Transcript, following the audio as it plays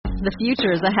The future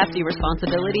is a hefty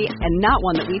responsibility and not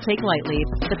one that we take lightly.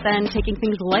 But then taking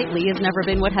things lightly has never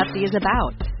been what Hefty is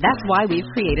about. That's why we've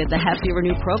created the Hefty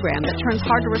Renew program that turns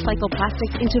hard-to-recycle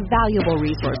plastics into valuable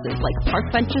resources like park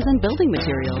benches and building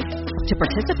materials. To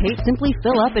participate, simply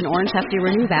fill up an orange Hefty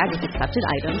Renew bag with accepted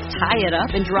items, tie it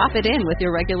up, and drop it in with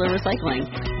your regular recycling.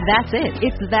 That's it.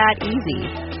 It's that easy.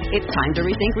 It's time to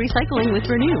rethink recycling with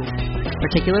Renew.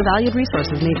 Particular valued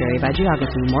resources may vary by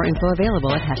geography. More info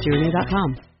available at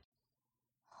heftyrenew.com.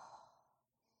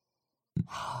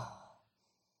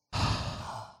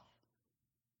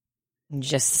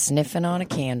 Just sniffing on a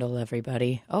candle,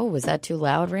 everybody. Oh, was that too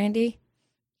loud, Randy?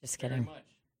 Just kidding.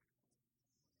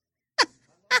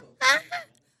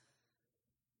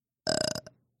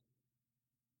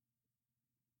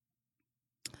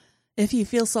 If you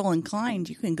feel so inclined,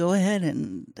 you can go ahead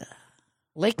and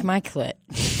lick my clit.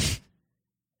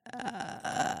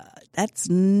 That's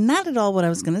not at all what I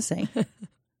was going to say.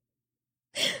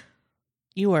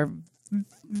 You are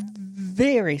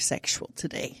very sexual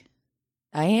today.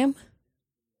 I am?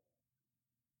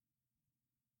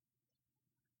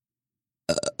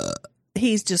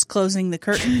 He's just closing the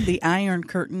curtain, the iron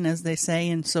curtain, as they say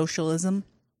in socialism.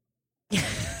 I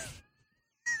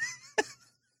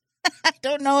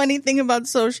don't know anything about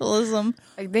socialism.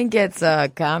 I think it's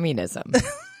communism.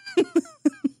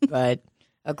 But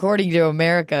according to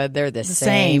America, they're the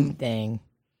same thing.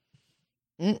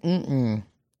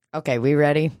 Okay, we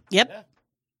ready? Yep.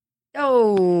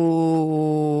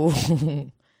 Oh.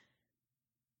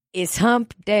 It's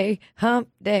hump day, hump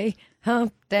day,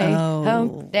 hump day,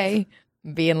 hump day.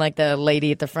 Being like the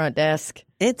lady at the front desk.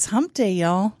 It's hump day,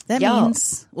 y'all. That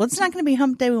means, well, it's not going to be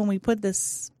hump day when we put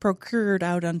this procured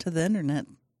out onto the internet.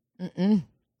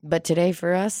 But today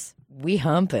for us, we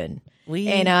humping.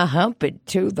 And I hump it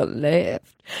to the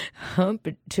left, hump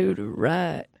it to the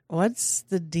right. What's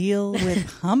the deal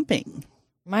with humping?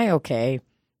 Am I okay?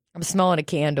 I'm smelling a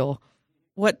candle.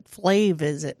 What flavor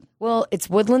is it? Well, it's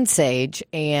woodland sage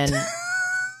and...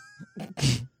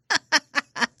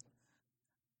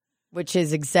 which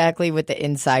is exactly what the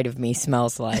inside of me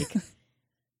smells like.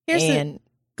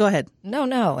 Go ahead.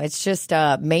 No. It's just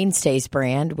Mainstays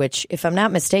brand, which, if I'm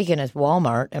not mistaken, is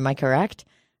Walmart. Am I correct?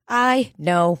 I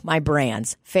know my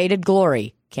brands. Faded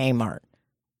Glory, Kmart.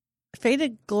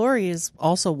 Faded Glory is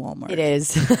also Walmart. It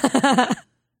is.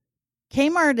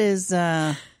 Kmart is...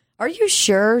 Are you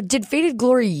sure? Did Faded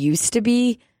Glory used to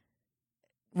be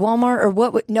Walmart or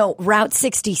what? No, Route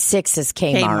 66 is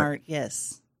Kmart. Kmart,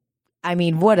 yes. I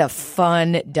mean, what a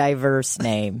fun, diverse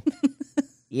name.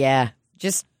 Yeah,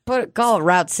 just call it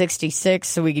Route 66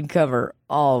 so we can cover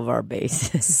all of our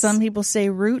bases. Some people say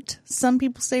route. Some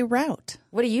people say route.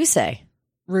 What do you say?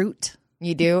 Route.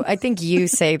 You do? I think you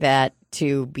say that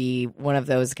to be one of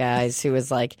those guys who is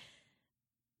like,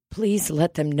 please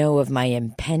let them know of my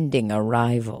impending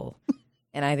arrival.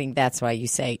 And I think that's why you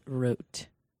say route.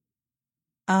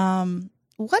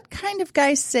 What kind of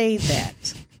guys say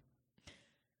that?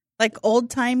 Like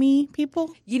old-timey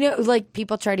people? You know, like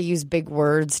people try to use big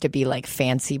words to be like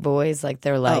fancy boys. Like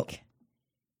they're like,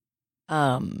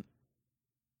 okay,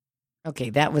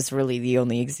 that was really the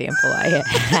only example I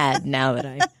had now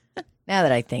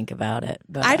that I think about it.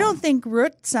 But I don't think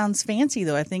route sounds fancy,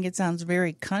 though. I think it sounds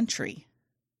very country.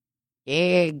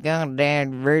 Yeah, gone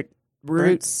down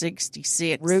route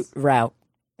 66. Route.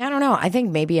 I don't know. I think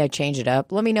maybe I change it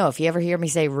up. Let me know if you ever hear me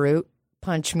say route,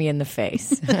 punch me in the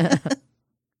face.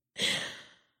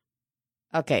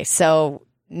 Okay, so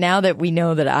now that we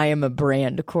know that I am a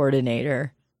brand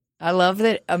coordinator, I love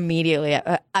that immediately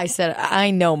I said,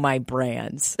 I know my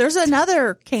brands. There's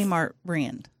another Kmart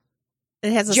brand.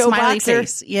 It has a Joe smiley Boxer.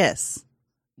 face. Yes.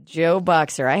 Joe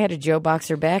Boxer. I had a Joe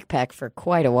Boxer backpack for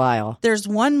quite a while. There's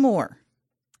one more.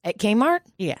 At Kmart?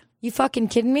 Yeah. You fucking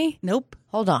kidding me? Nope.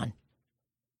 Hold on.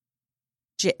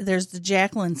 There's the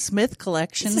Jacqueline Smith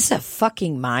collection. Is this a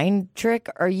fucking mind trick?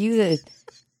 Are you the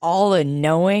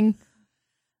all-knowing?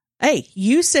 Hey,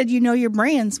 you said you know your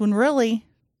brands when really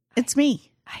it's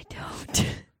me. I don't.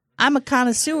 I'm a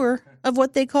connoisseur of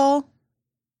what they call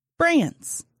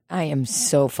brands. I am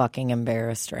so fucking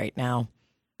embarrassed right now.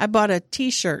 I bought a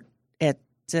T-shirt at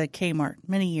Kmart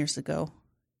many years ago.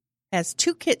 It has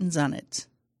 2 kittens on it.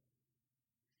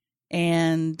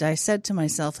 And I said to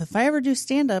myself, if I ever do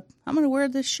stand-up, I'm going to wear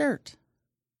this shirt.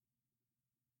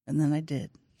 And then I did.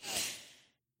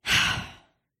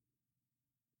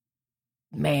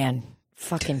 Man,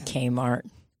 fucking Kmart.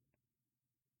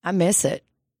 I miss it.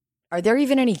 Are there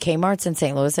even any Kmarts in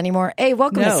St. Louis anymore? Hey,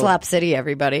 welcome to Slop City,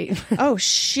 everybody. Oh,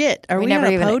 shit. Are we on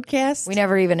a podcast? We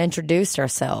never even introduced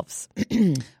ourselves.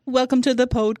 Welcome to the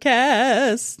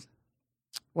podcast.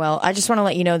 Well, I just want to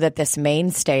let you know that this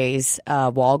Mainstays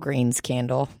Walgreens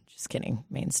candle, just kidding,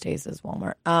 Mainstays is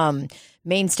Walmart.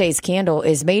 Mainstays candle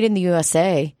is made in the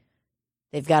USA.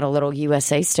 They've got a little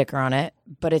USA sticker on it,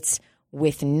 but it's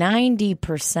with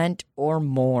 90% or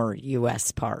more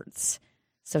U.S. parts.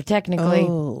 So technically,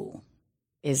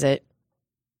 is it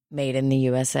made in the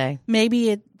USA? Maybe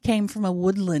it came from a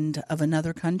woodland of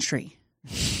another country.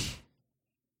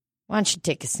 Why don't you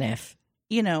take a sniff?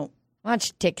 You know. Why don't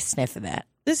you take a sniff of that?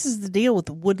 This is the deal with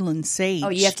the woodland sage. Oh,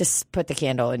 you have to put the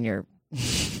candle in your...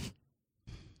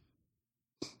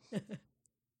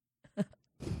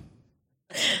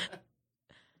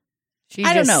 She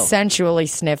I don't just know. sensually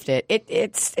sniffed it.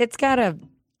 It's got a...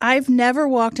 I've never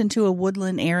walked into a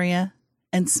woodland area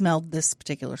and smelled this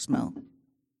particular smell.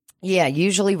 Yeah,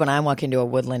 usually when I walk into a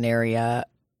woodland area,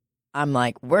 I'm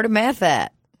like, where the meth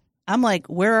at? I'm like,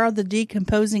 where are the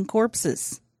decomposing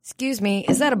corpses? Excuse me,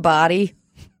 is that a body?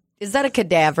 Is that a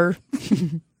cadaver?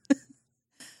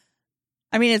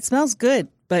 I mean, it smells good,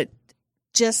 but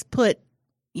just put,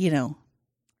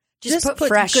 Just put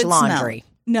fresh good laundry.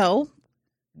 Smell. No.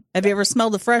 Have you ever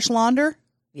smelled the fresh launder?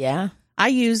 Yeah. I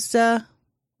used Down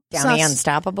the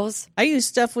Unstoppables? I use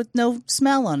stuff with no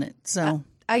smell on it. So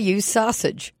I use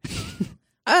sausage.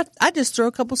 I just throw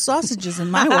a couple sausages in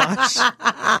my wash.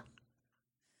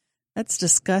 That's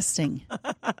disgusting.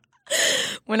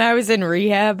 When I was in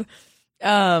rehab,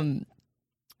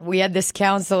 we had this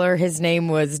counselor. His name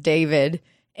was David,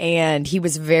 and he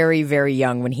was very, very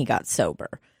young when he got sober.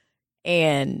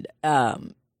 And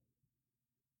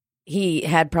he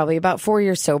had probably about 4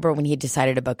 years sober when he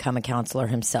decided to become a counselor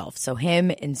himself. So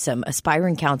him and some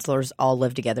aspiring counselors all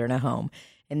lived together in a home,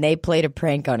 and they played a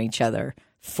prank on each other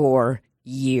for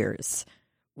years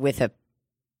with a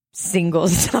single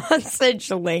sausage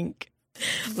link,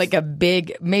 like a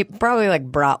big, probably like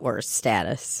bratwurst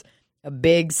status, a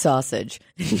big sausage.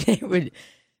 They would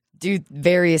do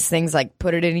various things like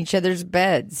put it in each other's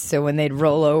beds. So when they'd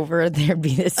roll over, there'd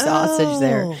be this sausage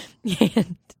there.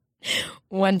 And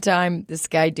one time, this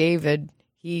guy, David,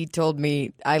 he told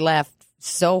me, I laughed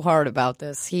so hard about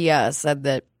this. He said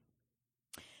that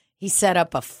he set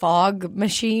up a fog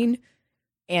machine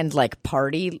and like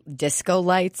party disco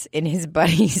lights in his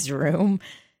buddy's room.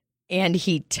 And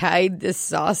he tied the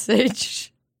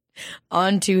sausage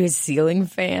onto his ceiling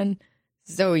fan.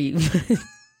 So he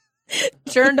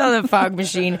turned on the fog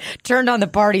machine, turned on the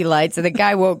party lights, and the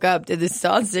guy woke up to the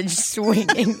sausage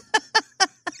swinging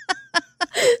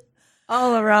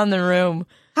all around the room.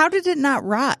 How did it not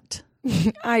rot?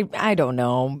 I don't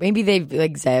know. Maybe they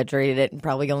exaggerated it and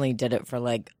probably only did it for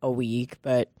like a week.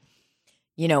 But,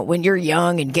 when you're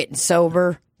young and getting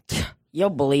sober, you'll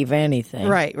believe anything.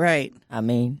 Right. I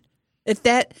mean,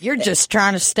 you're just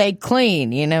trying to stay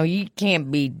clean. You can't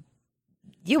be.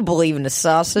 You believe in the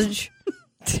sausage.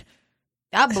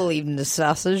 I believe in the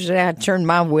sausage. I turned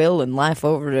my will and life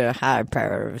over to a higher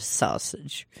power of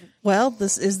sausage. Well,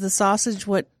 this is the sausage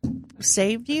what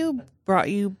saved you,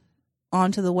 brought you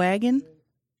onto the wagon?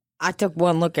 I took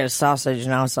one look at a sausage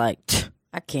and I was like,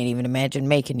 I can't even imagine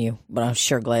making you, but I'm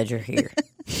sure glad you're here.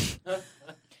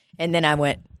 And then I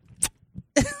went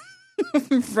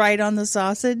right on the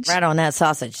sausage? Right on that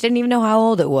sausage. Didn't even know how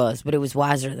old it was, but it was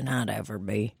wiser than I'd ever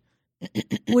be.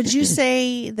 Would you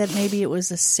say that maybe it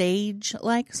was a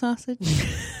sage-like sausage?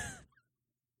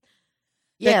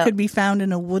 That could be found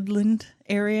in a woodland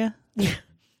area?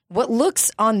 What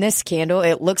looks on this candle,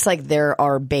 it looks like there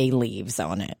are bay leaves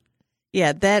on it.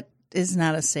 Yeah, that is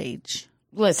not a sage.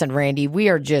 Listen, Randy, we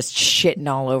are just shitting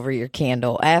all over your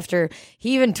candle. After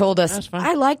he even told us,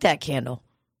 I like that candle.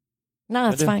 No,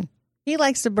 it's fine. He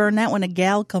likes to burn that when a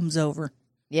gal comes over.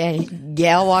 Yeah,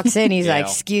 gal walks in. He's like,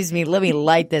 excuse me, let me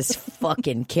light this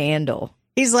fucking candle.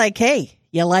 He's like, hey,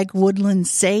 you like woodland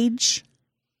sage?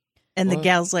 And the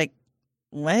gal's like,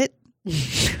 what?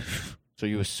 So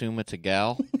you assume it's a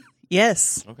gal?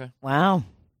 Yes. Okay. Wow.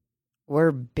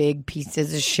 We're big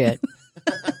pieces of shit.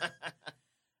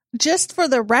 Just for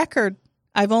the record,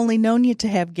 I've only known you to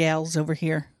have gals over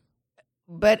here.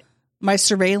 But my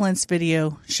surveillance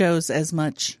video shows as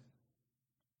much.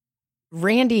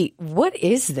 Randy, what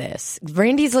is this?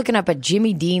 Randy's looking up a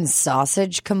Jimmy Dean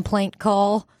sausage complaint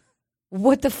call.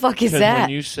 What the fuck is that? When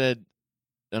you said,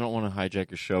 I don't want to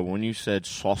hijack your show. When you said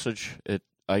sausage,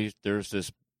 there's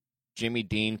this Jimmy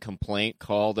Dean complaint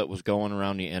call that was going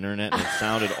around the internet. And it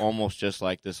sounded almost just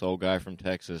like this old guy from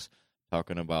Texas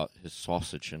talking about his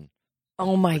sausage. And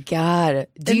oh my God.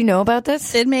 Do you know about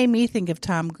this? It made me think of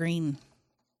Tom Green.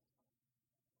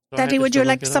 So Daddy, would you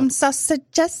like some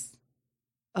sausages?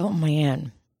 Oh,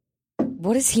 man.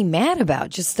 What is he mad about?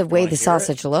 Just the way the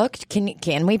sausage looked?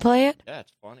 Can we play it? Yeah,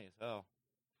 it's funny as hell.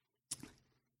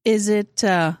 Is it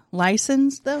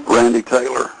licensed, though? Randy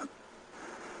Taylor.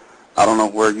 I don't know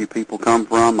where you people come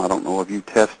from. I don't know if you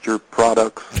test your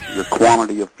products, your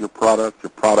quantity of your product. Your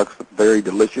products are very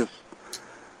delicious.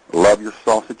 Love your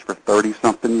sausage for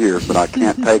 30-something years, but I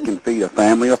can't take and feed a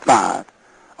family of 5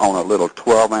 on a little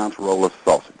 12-ounce roll of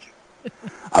sausage.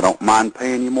 I don't mind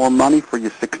paying you more money for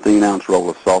your 16-ounce roll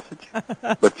of sausage,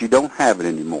 but you don't have it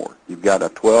anymore. You've got a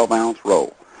 12-ounce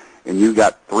roll, and you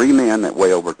got 3 men that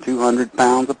weigh over 200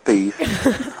 pounds apiece,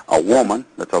 a woman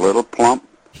that's a little plump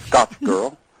Scotch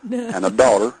girl, and a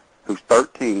daughter who's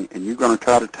 13, and you're going to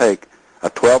try to take a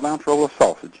 12-ounce roll of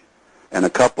sausage and a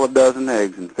couple of dozen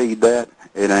eggs and feed that.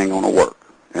 It ain't going to work,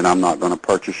 and I'm not going to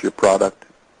purchase your product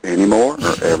anymore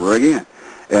or ever again.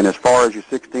 And as far as your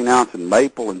 16-ounce and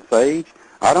maple and sage,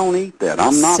 I don't eat that.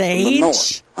 I'm not from the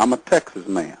north. I'm a Texas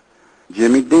man.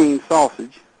 Jimmy Dean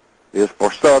sausage is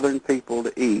for Southern people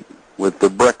to eat with their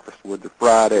breakfast, with the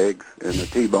fried eggs and the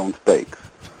T-bone steaks.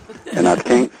 And I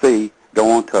can't see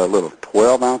going to a little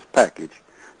 12-ounce package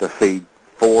to feed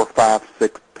 4, 5,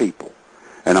 6 people.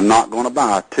 And I'm not going to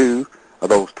buy 2 of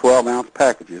those 12-ounce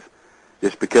packages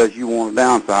just because you want to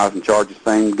downsize and charge the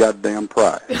same goddamn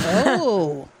price.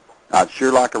 Oh. I'd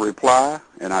sure like a reply,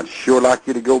 and I'd sure like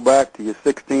you to go back to your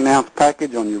 16-ounce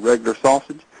package on your regular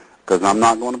sausage, because I'm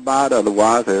not going to buy it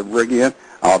otherwise ever again.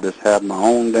 I'll just have my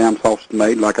own damn sausage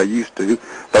made like I used to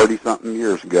 30-something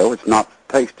years ago. It's not as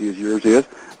tasty as yours is,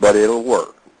 but it'll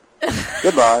work.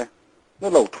 Goodbye.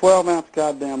 That little 12-ounce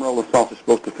goddamn roll of sausage is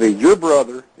supposed to feed your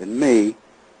brother and me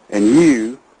and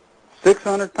you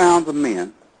 600 pounds of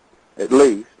men, at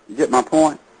least. You get my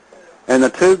point? And the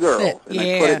 2 girls, and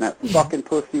they put it in that fucking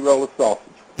pussy roll of sausage.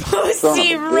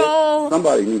 Pussy roll.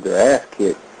 Somebody needs their ass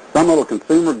kicked. Some little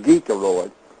consumer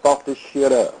geekaroid fucked this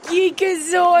shit up.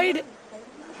 Geekazoid.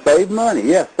 Save money.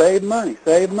 Yeah, save money.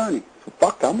 Save money. So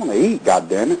fuck, I'm going to eat,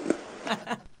 goddammit.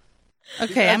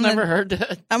 Okay, I've never heard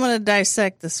that. I'm going to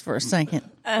dissect this for a second.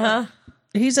 Uh-huh.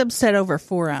 He's upset over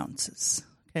 4 ounces.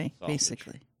 Okay, Sausage.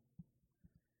 basically.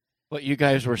 But you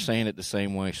guys were saying it the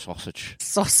same way, sausage.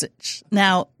 Sausage.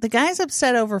 Now, the guy's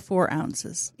upset over 4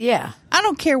 ounces. Yeah. I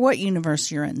don't care what universe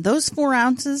you're in. Those 4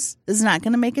 ounces is not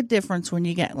going to make a difference when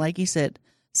you get, like you said,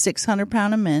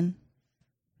 600-pound of men,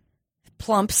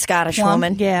 Plump Scottish plump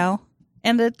woman. gal,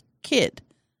 and a kid.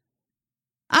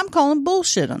 I'm calling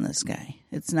bullshit on this guy.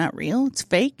 It's not real. It's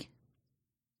fake.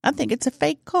 I think it's a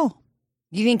fake call.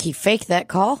 You think he faked that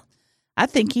call? I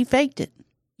think he faked it.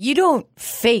 You don't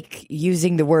fake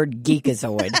using the word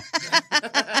geekazoid.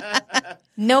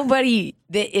 Nobody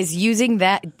that is using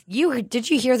that. Did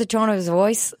you hear the tone of his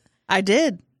voice? I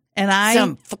did. And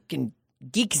Some fucking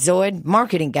geekazoid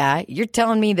marketing guy. You're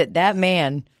telling me that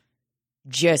man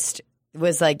just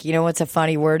was like, you know what's a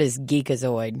funny word is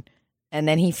geekazoid. And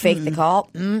then he faked the call?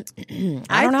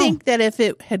 I don't know. think that if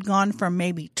it had gone from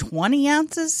maybe 20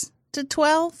 ounces to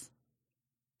 12,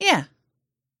 yeah,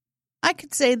 I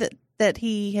could say that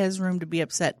he has room to be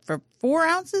upset. For 4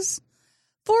 ounces,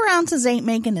 4 ounces ain't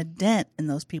making a dent in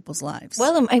those people's lives.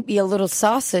 Well, it might be a little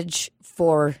sausage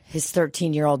for his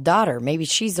 13-year-old daughter. Maybe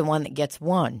she's the one that gets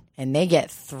 1, and they get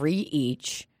 3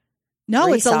 each. no,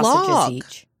 3 it's a sausages log.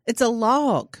 each. It's a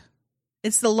log.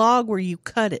 It's the log where you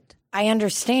cut it. I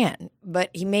understand,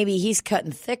 but maybe he's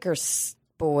cutting thicker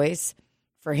boys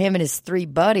for him and his 3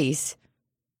 buddies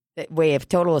that weigh a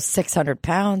total of 600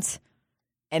 pounds,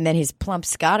 and then his plump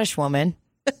Scottish woman,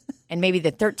 and maybe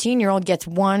the 13-year-old gets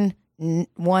one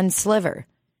sliver,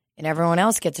 and everyone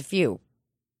else gets a few.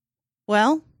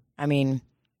 Well, I mean,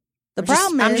 the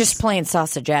problem is I'm just playing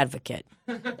sausage advocate.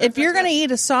 if you're going to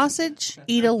eat a sausage,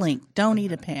 eat a link. Don't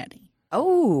eat a patty.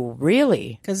 Oh,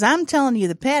 really? Because I'm telling you,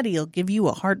 the patty will give you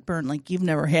a heartburn like you've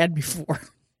never had before.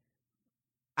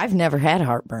 I've never had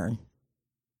heartburn.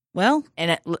 Well,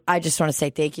 And I just want to say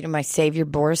thank you to my Savior,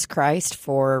 Boris Christ,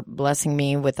 for blessing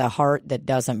me with a heart that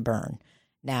doesn't burn.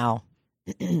 Now,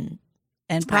 and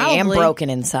probably I am broken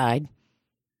inside,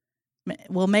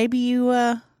 Well, maybe you,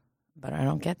 but I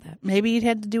don't get that. maybe it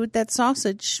had to do with that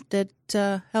sausage that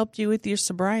helped you with your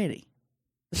sobriety.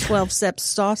 The 12-step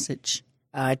sausage.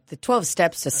 The 12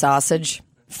 steps to sausage,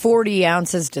 40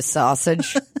 ounces to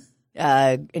sausage.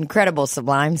 Incredible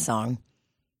Sublime song.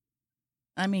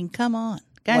 I mean, come on.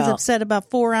 Guy's Well- upset about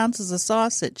 4 ounces of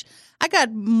sausage. I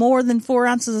got more than 4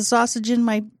 ounces of sausage in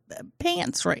my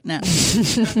pants right now.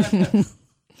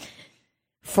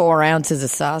 4 ounces of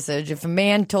sausage. If a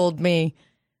man told me,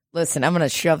 listen, I'm going to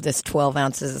shove this 12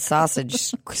 ounces of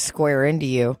sausage square into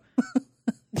you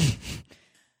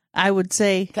I would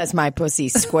say because my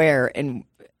pussy's square and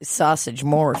sausage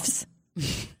morphs,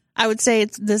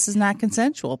 this is not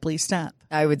consensual. Please stop.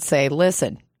 I would say,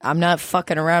 listen, I'm not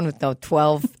fucking around with no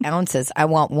 12 ounces. I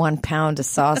want 1 pound of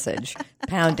sausage.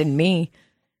 Pounding me.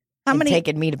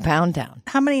 Taking me to Pound Town.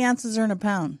 How many ounces are in a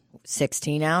pound?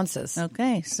 16 ounces.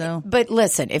 Okay, so. But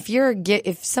listen,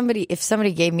 if somebody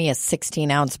gave me a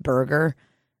 16-ounce burger,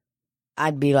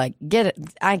 I'd be like, get it.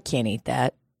 I can't eat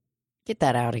that. Get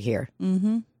that out of here.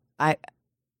 Mm-hmm.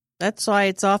 That's why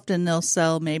it's often they'll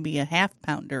sell maybe a half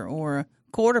pounder or a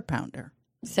quarter pounder.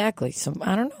 Exactly. So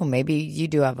I don't know. Maybe you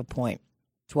do have a point.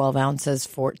 12 ounces,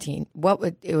 14.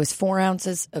 It was 4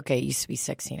 ounces? Okay, it used to be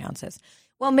 16 ounces.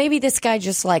 Well, maybe this guy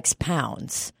just likes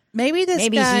pounds. Maybe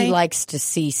he likes to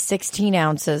see 16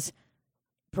 ounces,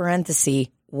 parenthesis,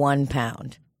 1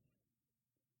 pound.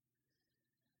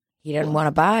 He doesn't want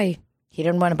to buy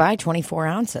 24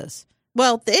 ounces.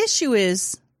 Well, the issue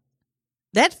is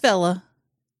that fella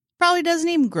probably doesn't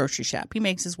even grocery shop. He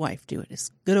makes his wife do it.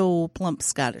 His good old plump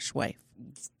Scottish wife.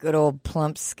 Good old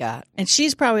plump Scott. And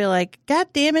she's probably like, God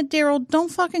damn it, Daryl,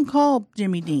 don't fucking call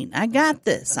Jimmy Dean. I got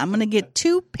this. I'm going to get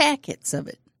 2 packets of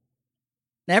it.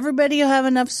 Everybody will have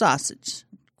enough sausage.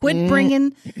 Quit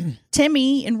bringing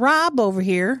Timmy and Rob over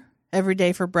here every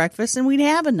day for breakfast, and we'd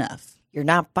have enough. You're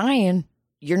not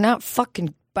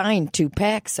fucking buying 2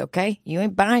 packs, okay? You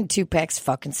ain't buying 2 packs of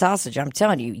fucking sausage. I'm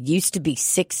telling you, it used to be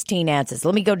 16 ounces.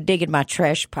 Let me go dig in my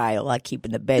trash pile I keep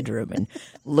in the bedroom and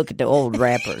look at the old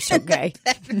wrappers, okay?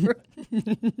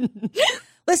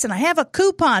 Listen, I have a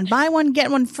coupon. Buy one,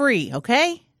 get one free,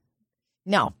 okay?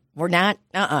 No, we're not.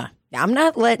 I'm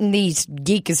not letting these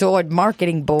Geekazoid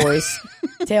marketing boys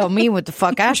tell me what the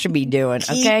fuck I should be doing,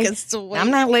 okay? Geekazoid.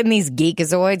 I'm not letting these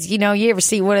Geekazoids, you ever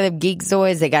see one of them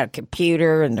Geekazoids? They got a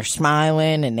computer and they're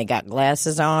smiling and they got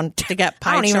glasses on. They got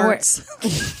pie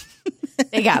charts.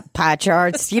 They got pie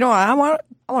charts. I want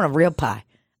a real pie.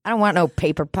 I don't want no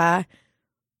paper pie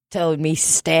telling me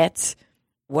stats.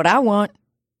 What I want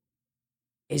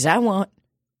is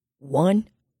 1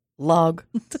 log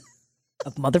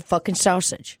of motherfucking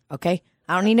sausage, okay?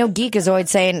 I don't need no Geekazoid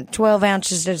saying 12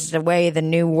 ounces is the way of the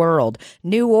new world.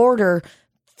 New order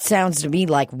sounds to me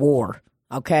like war,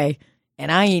 okay?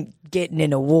 And I ain't getting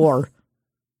in a war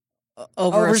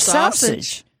over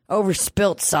sausage. Over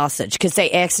spilt sausage, because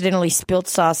they accidentally spilt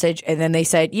sausage, and then they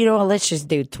said, let's just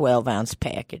do 12-ounce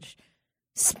package.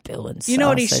 Spilling sausage. You know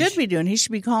what he should be doing? He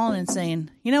should be calling and saying,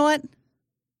 you know what?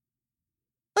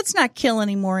 Let's not kill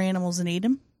any more animals and eat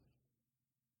them.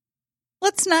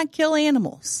 Let's not kill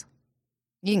animals.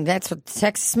 You think that's what the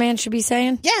Texas man should be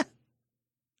saying? Yeah.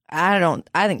 I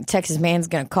think Texas man's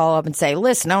going to call up and say,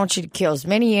 listen, I want you to kill as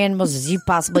many animals as you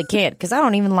possibly can, because I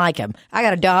don't even like them. I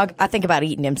got a dog. I think about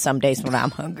eating him some days when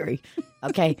I'm hungry.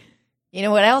 Okay. You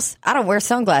know what else? I don't wear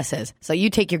sunglasses. So you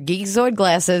take your Geekazoid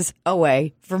glasses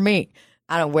away from me.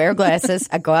 I don't wear glasses.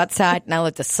 I go outside and I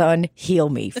let the sun heal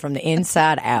me from the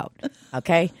inside out.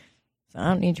 Okay? So I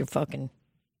don't need your fucking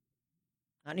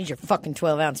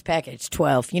 12-ounce package.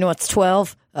 12. You know what's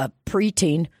 12? A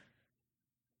preteen.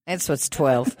 That's what's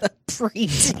 12. A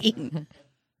preteen.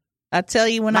 I tell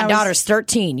you, my daughter's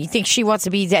 13. You think she wants to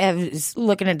be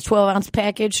looking at a 12-ounce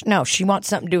package? No, she wants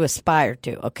something to aspire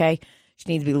to, okay? She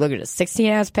needs to be looking at a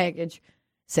 16-ounce package,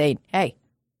 saying, hey,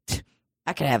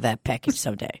 I could have that package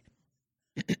someday.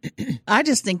 I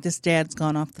just think this dad's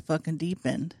gone off the fucking deep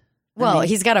end. Well,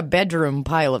 he's got a bedroom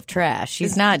pile of trash.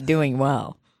 He's not doing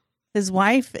well. His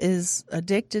wife is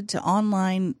addicted to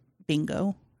online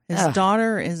bingo. His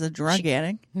daughter is a drug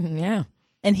addict. Yeah.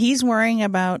 And he's worrying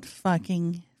about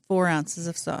fucking 4 ounces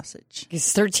of sausage. His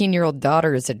 13-year-old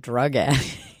daughter is a drug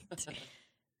addict.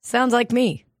 Sounds like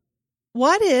me.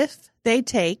 What if they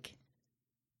take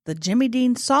the Jimmy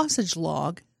Dean sausage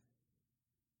log,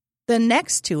 then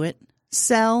next to it,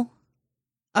 sell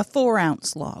a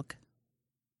 4-ounce log?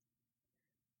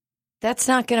 That's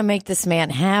not going to make this man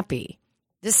happy.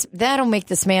 That'll make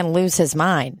this man lose his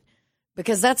mind,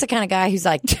 because that's the kind of guy who's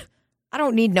like, I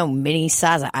don't need no mini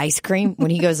size of ice cream when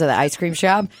he goes to the ice cream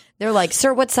shop. They're like,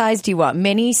 sir, what size do you want?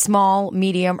 Mini, small,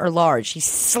 medium, or large? He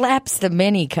slaps the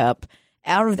mini cup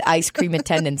out of the ice cream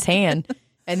attendant's hand,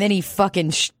 and then he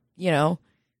fucking,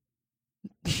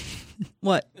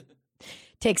 what?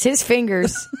 Takes his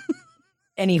fingers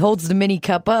and he holds the mini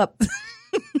cup up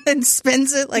and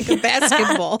spins it like a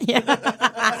basketball.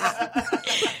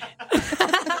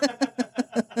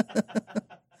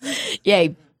 Yeah,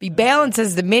 he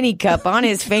balances the mini cup on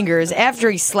his fingers after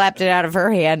he slapped it out of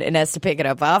her hand and has to pick it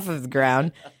up off of the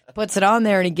ground, puts it on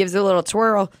there, and he gives it a little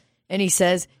twirl, and he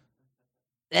says,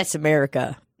 that's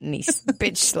America. And he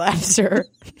bitch slaps her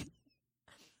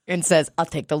and says, I'll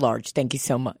take the large. Thank you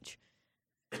so much.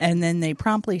 And then they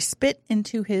promptly spit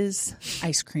into his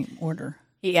ice cream order.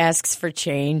 He asks for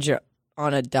change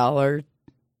on $1.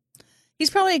 He's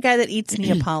probably a guy that eats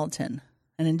Neapolitan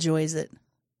and enjoys it.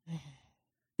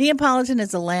 Neapolitan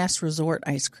is the last resort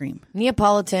ice cream.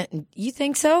 Neapolitan, you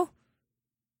think so?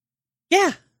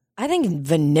 Yeah. I think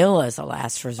vanilla is a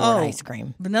last resort ice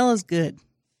cream. Vanilla's good.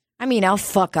 I mean, I'll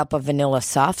fuck up a vanilla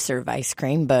soft serve ice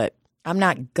cream, but I'm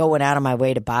not going out of my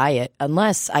way to buy it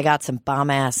unless I got some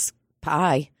bomb-ass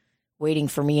pie waiting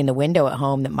for me in the window at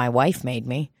home that my wife made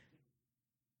me.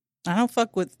 I don't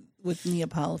fuck with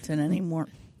Neapolitan anymore.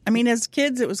 I mean, as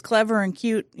kids, it was clever and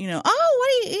cute. You know,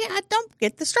 don't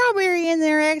get the strawberry in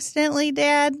there accidentally,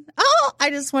 Dad. Oh,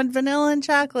 I just want vanilla and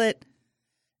chocolate.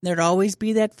 There'd always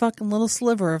be that fucking little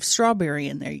sliver of strawberry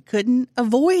in there. You couldn't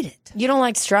avoid it. You don't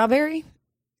like strawberry?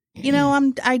 You know,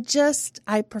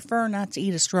 I prefer not to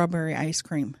eat a strawberry ice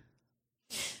cream.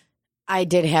 I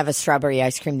did have a strawberry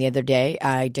ice cream the other day.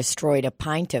 I destroyed a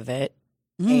pint of it,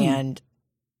 and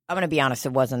I'm going to be honest,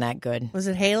 it wasn't that good. Was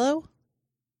it Halo?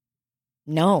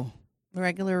 No.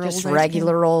 Regular Just old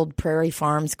regular old Prairie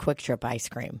Farms Quick Trip ice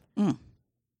cream. Mm.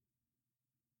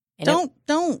 And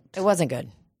Don't. It wasn't good.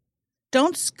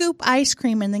 Don't scoop ice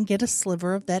cream and then get a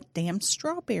sliver of that damn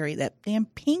strawberry, that damn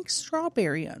pink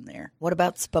strawberry on there. What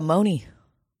about Spumoni?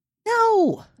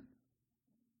 No.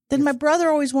 Then my brother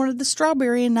always wanted the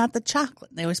strawberry and not the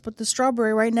chocolate. They always put the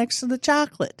strawberry right next to the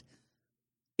chocolate.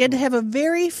 You had to have a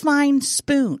very fine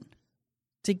spoon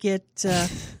to get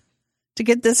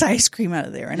this ice cream out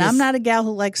of there. And I'm not a gal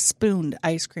who likes spooned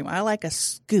ice cream. I like a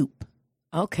scoop.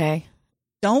 Okay.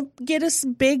 Don't get us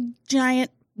big,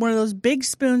 giant, one of those big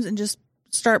spoons and just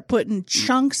start putting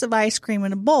chunks of ice cream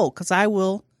in a bowl because I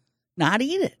will not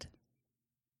eat it.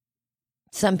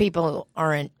 Some people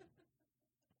aren't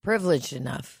privileged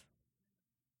enough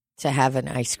to have an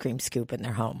ice cream scoop in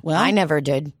their home. Well, I never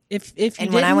did. If you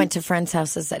when I went to friends'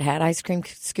 houses that had ice cream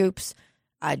scoops,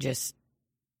 I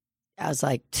was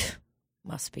like,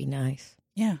 must be nice.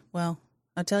 Yeah, well,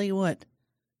 I'll tell you what,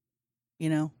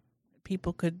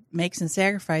 people could make some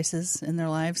sacrifices in their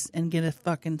lives and get a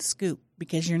fucking scoop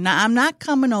because I'm not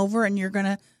coming over and you're going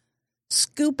to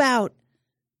scoop out,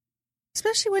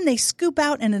 especially when they scoop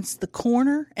out and it's the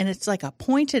corner and it's like a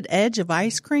pointed edge of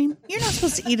ice cream. You're not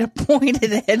supposed to eat a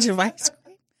pointed edge of ice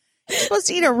cream. You're supposed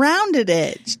to eat a rounded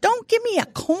edge. Don't give me a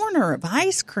corner of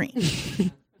ice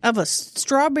cream of a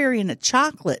strawberry and a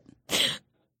chocolate.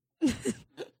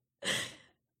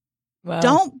 Wow.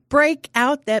 Don't break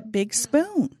out that big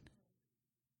spoon.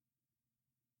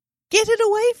 Get it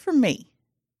away from me.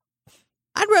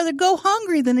 I'd rather go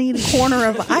hungry than eat a corner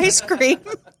of ice cream.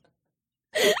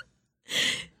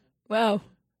 Wow.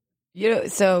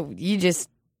 So you just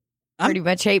pretty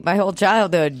much hate my whole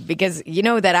childhood because you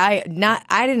know that I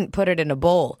didn't put it in a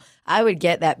bowl. I would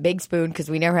get that big spoon because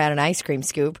we never had an ice cream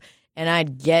scoop, and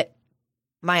I'd get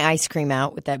my ice cream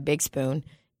out with that big spoon,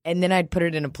 and then I'd put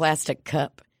it in a plastic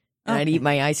cup, and I'd eat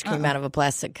my ice cream out of a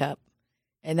plastic cup.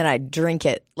 And then I'd drink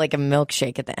it like a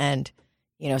milkshake at the end.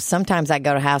 Sometimes I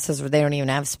go to houses where they don't even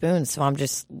have spoons. So I'm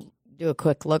just do a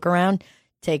quick look around,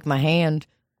 take my hand,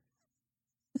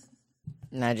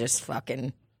 and I just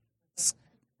fucking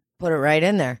put it right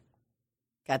in there.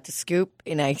 Got the scoop,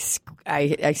 and I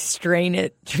strain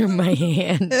it through my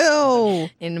hand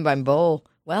into my bowl.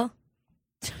 Well,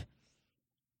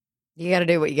 you got to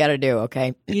do what you got to do,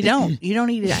 okay? You don't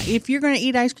eat it. If you're going to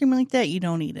eat ice cream like that, you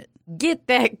don't eat it. Get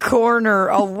that corner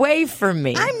away from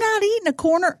me. I'm not eating a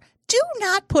corner. Do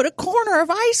not put a corner of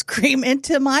ice cream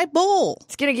into my bowl.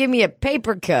 It's going to give me a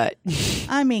paper cut.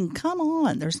 I mean, come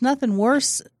on. There's nothing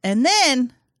worse. And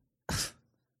then,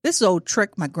 this old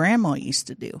trick my grandma used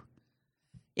to do.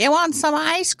 You want some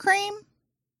ice cream?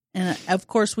 And, of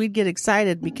course, we'd get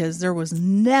excited because there was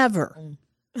never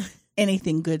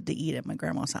anything good to eat at my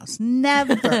grandma's house.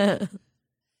 Never.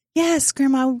 Yes,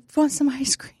 Grandma, I want some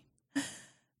ice cream.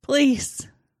 Please.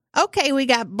 Okay, we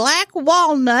got black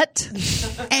walnut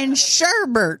and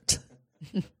sherbet.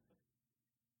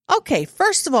 Okay,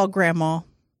 first of all, Grandma,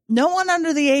 no one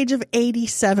under the age of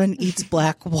 87 eats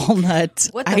black walnut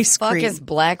What the ice fuck cream. is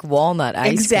black walnut ice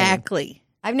cream? Exactly.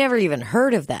 I've never even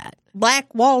heard of that.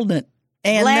 Black walnut.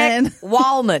 And Black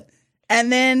walnut.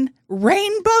 And then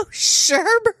rainbow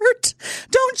sherbet.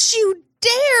 Don't you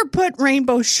dare put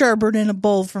rainbow sherbet in a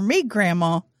bowl for me,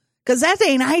 Grandma, because that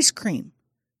ain't ice cream.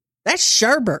 That's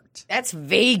sherbet. That's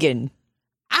vegan.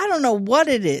 I don't know what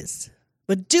it is,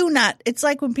 but do not. It's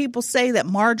like when people say that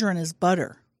margarine is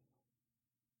butter.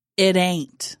 It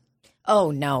ain't. Oh,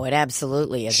 no, it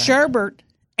absolutely isn't. Sherbet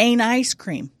ain't ice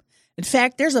cream. In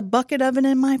fact, there's a bucket of it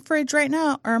in my fridge right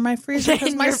now, or my freezer,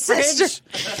 because my sister,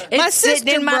 It's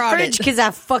sitting in my fridge because I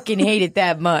fucking hate it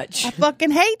that much. I fucking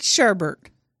hate sherbet.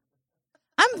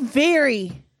 I'm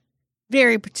very,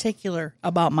 very particular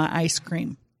about my ice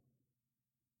cream.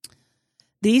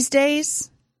 These days,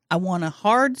 I want a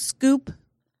hard scoop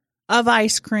of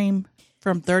ice cream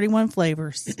from 31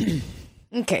 Flavors.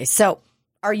 Okay, so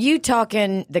are you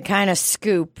talking the kind of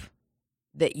scoop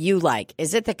that you like?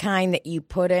 Is it the kind that you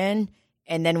put in,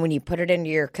 and then when you put it into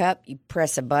your cup, you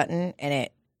press a button and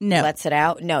it lets it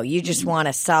out? No, you just want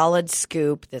a solid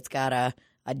scoop that's got a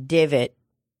divot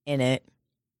in it.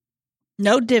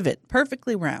 No divot.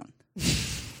 Perfectly round.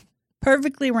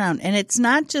 Perfectly round. And it's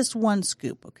not just one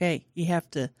scoop, okay? You have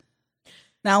to...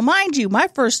 Now, mind you, my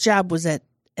first job was at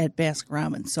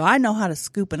Baskin-Robbins, so I know how to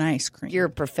scoop an ice cream. You're a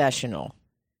professional.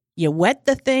 You wet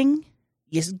the thing,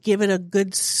 you give it a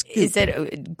good scoop. Is it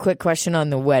a quick question on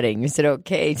the wetting? Is it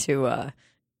okay to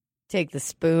take the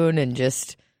spoon and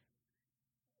just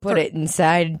put it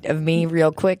inside of me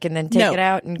real quick and then take it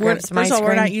out and grab some ice cream? First of all,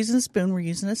 we're not using a spoon. We're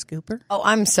using a scooper. Oh,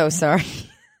 I'm so sorry.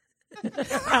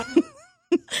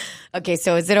 Okay,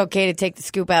 so is it okay to take the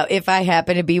scoop out if I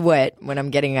happen to be wet when I'm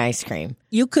getting ice cream?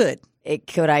 You could.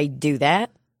 Could I do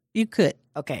that? You could.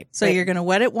 Okay. So you're going to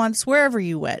wet it once wherever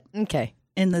you wet. Okay.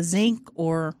 In the zinc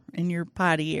or in your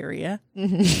potty area.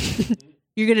 Mm-hmm.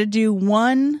 You're going to do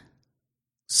one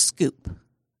scoop.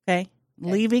 Okay?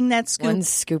 Leaving that scoop. One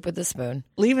scoop with the spoon.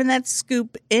 Leaving that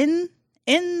scoop in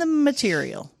the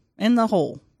material, in the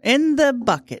hole, in the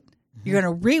bucket. Mm-hmm. You're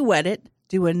going to re-wet it.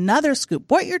 Do another scoop.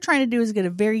 What you're trying to do is get a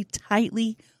very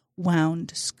tightly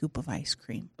wound scoop of ice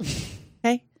cream.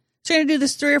 Okay? So you're going to do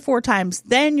this 3 or 4 times.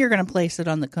 Then you're going to place it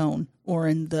on the cone or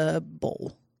in the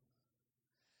bowl.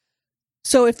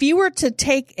 So if you were to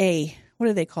take a, what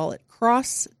do they call it,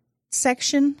 cross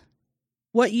section,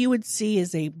 what you would see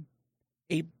is a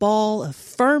ball of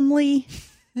firmly,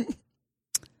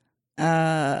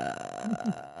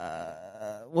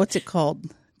 what's it called?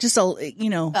 Just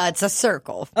it's a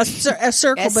circle. A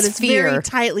circle, but it's sphere. very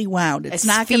tightly wound. It's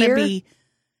not going to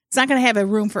have a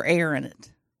room for air in it.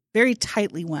 Very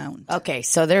tightly wound. Okay,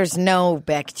 so there's no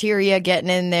bacteria getting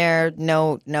in there.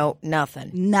 No, nothing.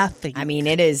 Nothing. I mean,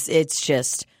 it's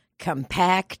just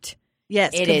compact. Yes,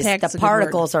 it is. The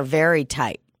particles are very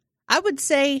tight. I would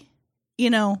say,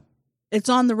 it's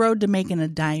on the road to making a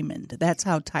diamond. That's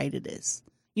how tight it is.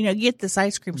 Get this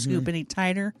ice cream scoop any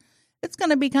tighter, it's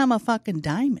going to become a fucking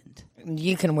diamond.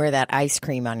 You can wear that ice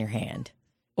cream on your hand.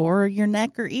 Or your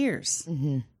neck or ears.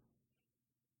 Mm-hmm.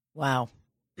 Wow.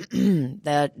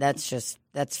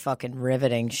 That's fucking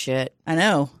riveting shit. I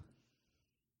know.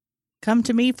 Come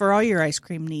to me for all your ice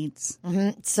cream needs.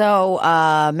 Mm-hmm.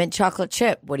 So, mint chocolate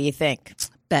chip, what do you think?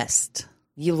 Best.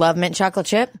 You love mint chocolate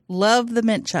chip? Love the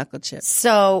mint chocolate chip.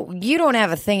 So, you don't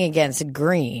have a thing against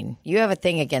green. You have a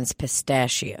thing against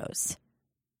pistachios.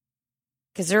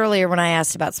 Because earlier when I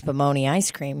asked about Spumoni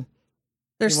ice cream,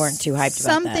 you weren't too hyped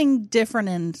about that. Something different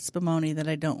in Spumoni that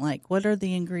I don't like. What are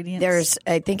the ingredients?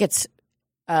 I think it's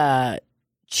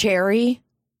cherry.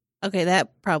 Okay,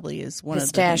 that probably is one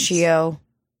pistachio of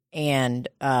the and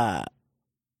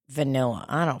vanilla.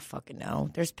 I don't fucking know.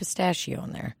 There's pistachio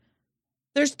in there.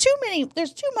 There's too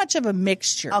much of a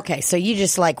mixture. Okay, so you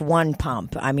just like one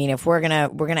pump. I mean, if we're gonna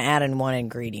add in one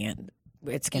ingredient,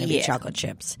 it's gonna be chocolate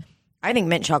chips. I think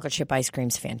mint chocolate chip ice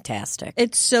cream's fantastic.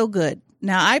 It's so good.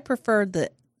 Now I prefer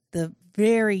the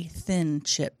very thin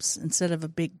chips instead of a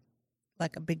big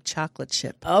chocolate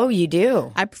chip. Oh, you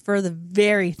do? I prefer the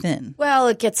very thin. Well,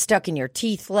 it gets stuck in your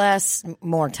teeth less,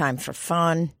 more time for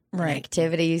fun,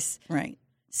 activities. Right.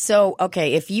 So,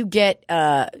 okay, if you get,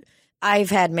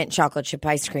 I've had mint chocolate chip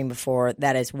ice cream before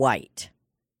that is white.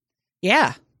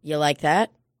 Yeah. You like that?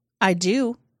 I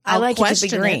do. I like it to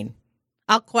be green.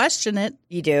 I'll question it.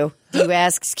 You do? Do you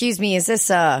ask, excuse me, is this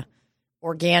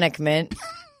organic mint?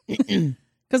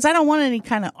 Because I don't want any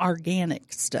kind of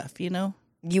organic stuff, You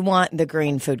want the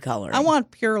green food coloring. I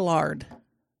want pure lard.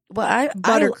 Well,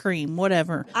 buttercream,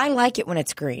 whatever. I like it when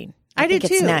it's green. I do think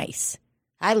it's too. Nice.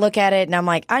 I look at it and I'm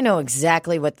like, I know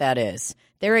exactly what that is.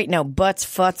 There ain't no butts,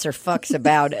 futs, or fucks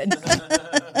about it.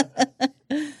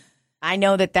 I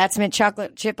know that that's mint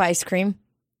chocolate chip ice cream,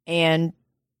 and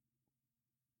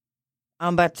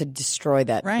I'm about to destroy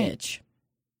that bitch.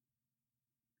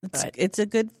 It's a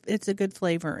good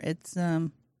flavor. It's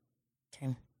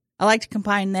okay. I like to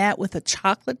combine that with a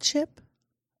chocolate chip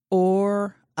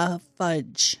or a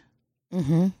fudge.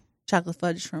 Mm-hmm. Chocolate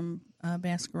fudge from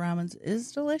Baskin-Robbins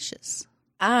is delicious.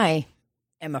 I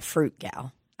am a fruit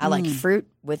gal. I like fruit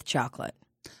with chocolate.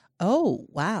 Oh,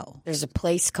 wow. There's a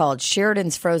place called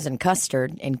Sheridan's Frozen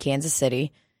Custard in Kansas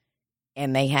City,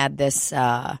 and they had this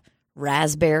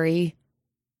raspberry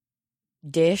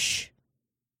dish.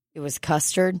 It was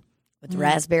custard with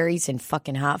raspberries and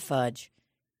fucking hot fudge.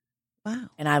 Wow.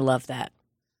 And I love that.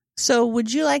 So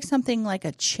would you like something like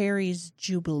a Cherry's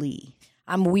Jubilee?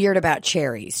 I'm weird about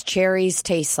cherries. Cherries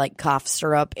taste like cough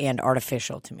syrup and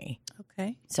artificial to me.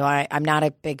 Okay. So I'm not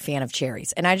a big fan of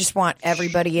cherries. And I just want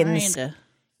everybody in Trying this. to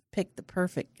pick the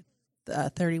perfect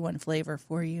 31 flavor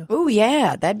for you. Oh,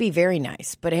 yeah, that'd be very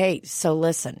nice. But hey, so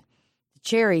listen, the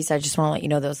cherries, I just want to let you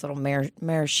know those little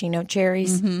maraschino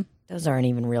cherries, those aren't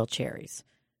even real cherries.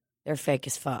 They're fake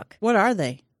as fuck. What are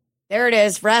they? There it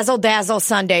is, Razzle Dazzle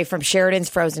Sundae from Sheridan's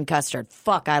Frozen Custard.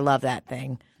 Fuck, I love that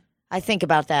thing. I think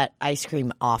about that ice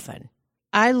cream often.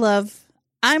 I'm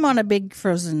on a big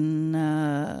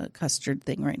frozen custard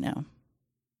thing right now.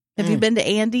 Have you been to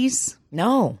Andy's?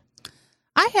 No.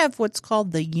 I have what's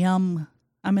called the Yum.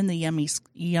 I'm in the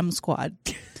Yum Squad.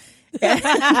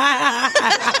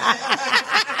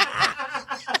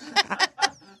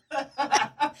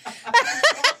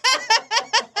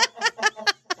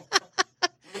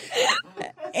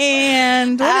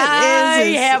 And what I it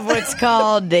is have what's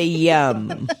called the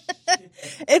Yum.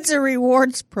 it's a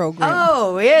rewards program.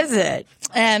 Oh, is it?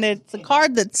 And it's a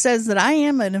card that says that I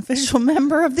am an official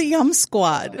member of the Yum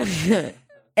Squad.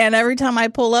 And every time I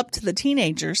pull up to the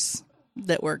teenagers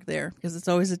that work there, because it's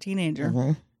always a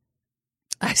teenager,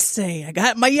 I say, I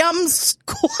got my Yum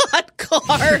Squad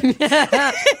card.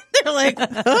 They're like,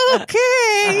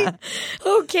 okay.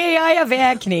 Okay, I have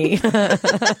acne.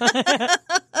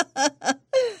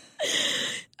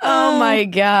 Oh, my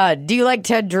God. Do you like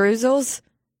Ted Drew's?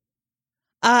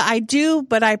 I do,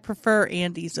 but I prefer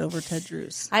Andy's over Ted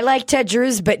Drew's. I like Ted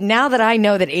Drew's, but now that I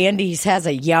know that Andy's has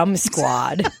a Yum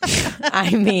Squad,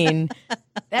 I mean,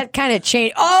 that kind of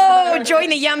changed. Oh, join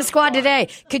the Yum Squad today.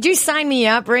 Could you sign me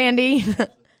up, Randy?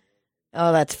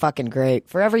 Oh, that's fucking great.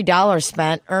 For every $1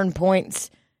 spent, earn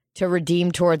points to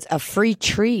redeem towards a free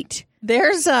treat.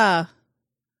 There's 2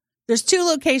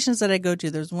 locations that I go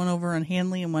to. There's one over on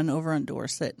Hanley and one over on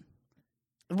Dorset.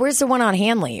 Where's the one on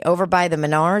Hanley? Over by the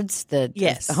Menards?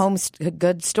 Yes. The home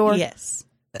goods store? Yes.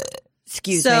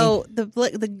 Excuse me. So the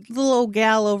little old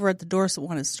gal over at the Dorset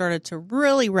one has started to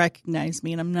really recognize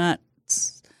me, and I'm not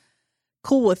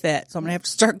cool with that. So I'm going to have to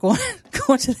start going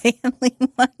to the Hanley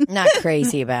one. Not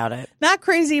crazy about it. Not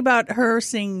crazy about her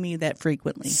seeing me that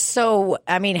frequently. So,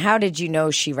 I mean, how did you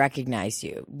know she recognized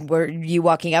you? Were you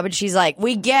walking up and she's like,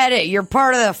 we get it. You're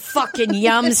part of the fucking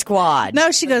Yum Squad.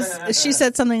 No, she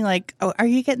said something like, oh, are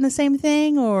you getting the same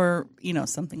thing? Or,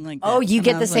 something like that. Oh, you And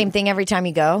get I the was same like, thing every time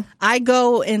you go? I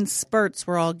go in spurts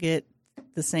where I'll get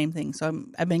the same thing. So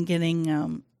I've been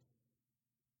getting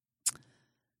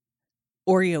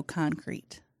Oreo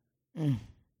concrete.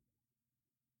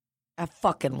 I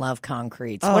fucking love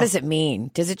concretes. Oh. What does it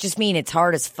mean? Does it just mean it's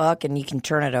hard as fuck and you can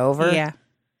turn it over? Yeah.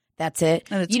 That's it?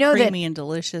 And it's that creamy and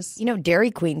delicious.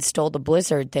 Dairy Queen stole the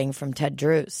Blizzard thing from Ted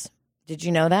Drew's. Did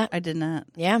you know that? I did not.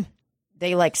 Yeah.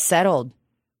 They settled.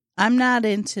 I'm not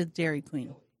into Dairy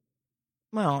Queen.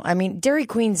 Well, I mean, Dairy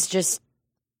Queen's just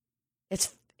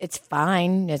it's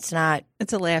fine. It's not.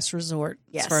 It's a last resort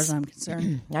Yes. as far as I'm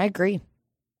concerned. I agree.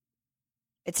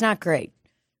 It's not great.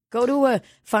 Go to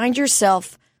find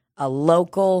yourself a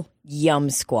local Yum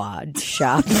Squad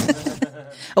shop.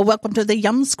 Oh, welcome to the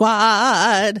Yum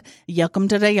Squad. Welcome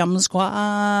to the Yum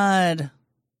Squad.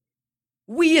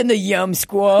 We in the Yum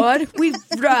Squad. We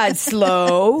ride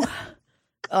slow.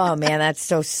 Oh, man, that's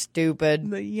so stupid.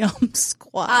 The Yum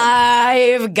Squad.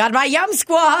 I've got my Yum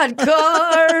Squad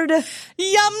card.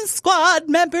 Yum Squad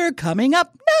member coming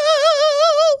up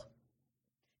now.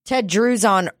 Ted Drew's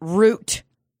on Route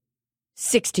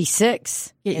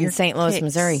 66 Get in your St. Louis, kicks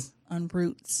Missouri. on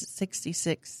Route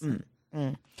 66.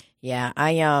 Yeah,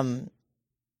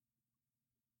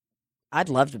 I'd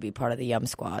love to be part of the Yum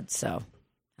Squad, so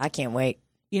I can't wait.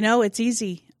 It's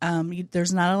easy.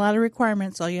 There's not a lot of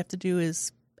requirements. All you have to do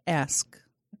is ask.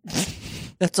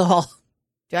 That's all.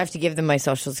 Do I have to give them my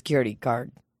Social Security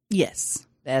card? Yes.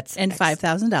 That's And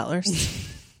 $5,000.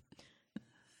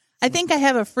 I think I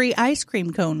have a free ice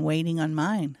cream cone waiting on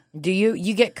mine. Do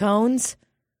you get cones?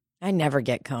 I never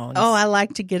get cones. Oh, I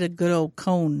like to get a good old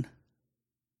cone.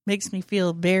 Makes me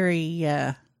feel very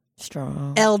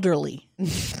strong. elderly.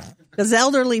 Because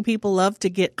elderly people love to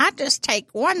get, I just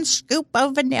take 1 scoop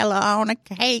of vanilla on a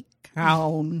cake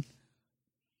cone.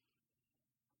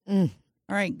 All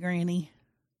right, Granny.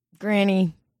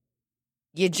 Granny,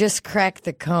 you just cracked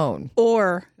the cone.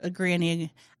 Or a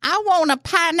Granny, I want a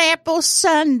pineapple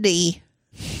sundae.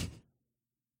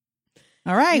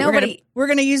 All right, we're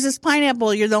gonna use this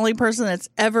pineapple. You're the only person that's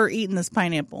ever eaten this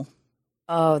pineapple.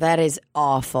 Oh, that is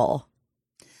awful.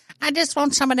 I just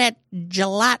want some of that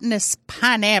gelatinous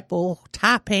pineapple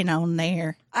topping on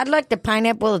there. I'd like the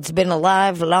pineapple that's been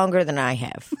alive longer than I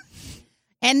have.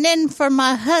 And then for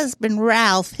my husband,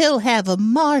 Ralph, he'll have a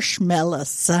marshmallow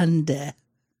sundae.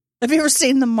 Have you ever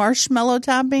seen the marshmallow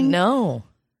topping? No.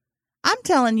 I'm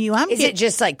telling you, Is it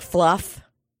just like fluff?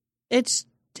 It's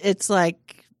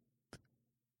like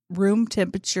room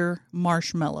temperature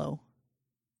marshmallow.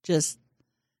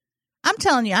 I'm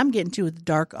telling you, I'm getting to the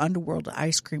dark underworld of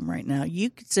ice cream right now. You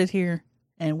could sit here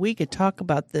and we could talk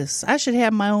about this. I should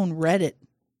have my own Reddit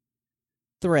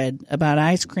thread about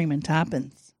ice cream and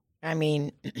toppings. I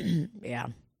mean, yeah.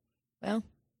 Well,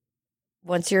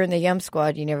 once you're in the Yum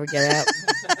Squad, you never get out.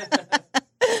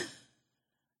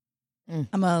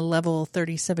 I'm a level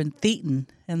 37 Thetan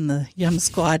in the Yum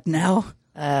Squad now.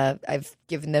 I've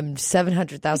given them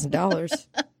 $700,000.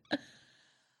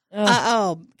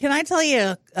 Can I tell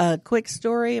you a quick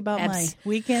story about my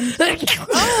weekend?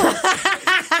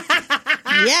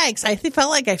 Yikes, I felt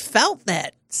like I felt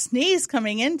that sneeze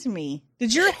coming into me.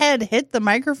 Did your head hit the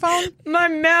microphone? My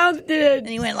mouth did.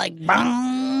 And you went like,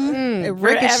 bong. It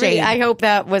ricocheted. I hope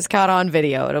that was caught on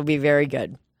video. It'll be very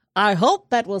good. I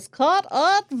hope that was caught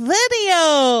on video.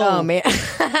 Oh, man.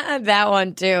 That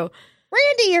one, too.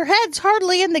 Randy, your head's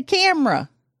hardly in the camera.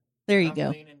 There you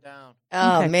go. Leaning down.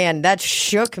 Oh, Okay. man, that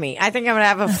shook me. I think I'm going to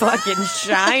have a fucking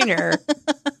shiner.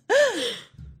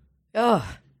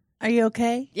 Oh, Are you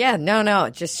okay? yeah, no,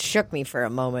 it just shook me for a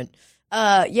moment.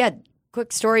 Yeah,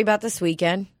 quick story about this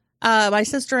weekend. My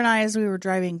sister and I, as we were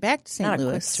driving back to St. Not a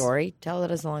Louis, quick story. Tell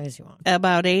it as long as you want.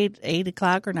 about 8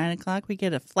 o'clock or 9 o'clock, we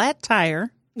get a flat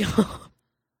tire. Flat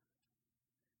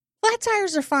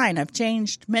tires are fine. I've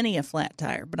changed many a flat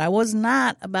tire, but I was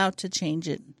not about to change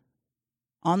it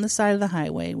on the side of the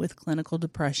highway with clinical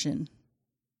depression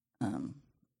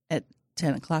at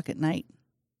 10 o'clock at night.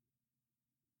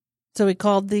 So we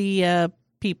called the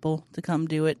people to come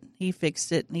do it. He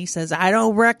fixed it, and he says, I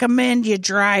don't recommend you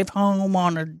drive home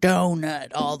on a donut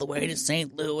all the way to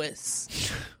St.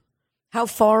 Louis. How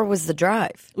far was the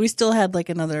drive? We still had like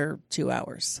another 2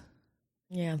 hours.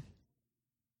 Yeah.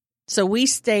 So we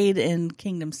stayed in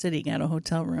Kingdom City, got a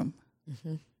hotel room.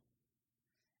 Mm-hmm.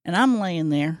 And I'm laying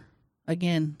there,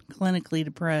 again, clinically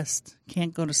depressed,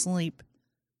 can't go to sleep.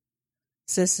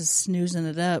 Sis is snoozing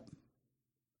it up.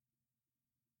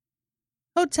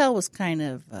 Hotel was kind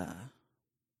of, I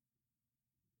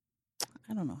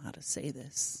don't know how to say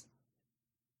this.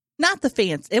 Not the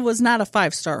fancy. It was not a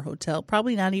 5-star hotel,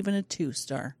 probably not even a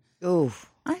 2-star. Ooh.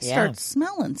 I start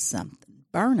smelling something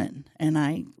burning, and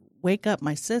I wake up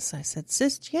my sis. I said,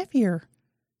 Sis, do you have your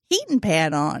heating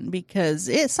pad on? Because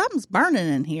something's burning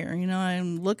in here. You know,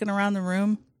 I'm looking around the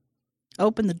room,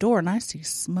 open the door, and I see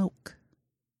smoke.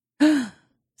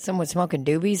 Someone smoking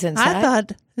doobies inside? I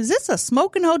thought, is this a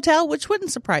smoking hotel? Which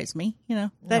wouldn't surprise me, you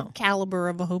know, that No. caliber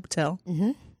of a hotel.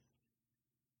 Mm-hmm.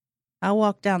 I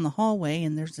walk down the hallway,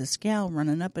 and there's this gal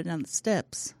running up and down the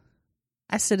steps.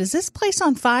 I said, is this place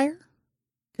on fire?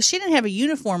 Because she didn't have a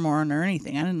uniform on or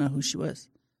anything. I didn't know who she was.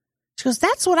 She goes,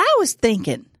 that's what I was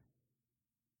thinking.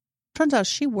 Turns out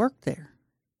she worked there.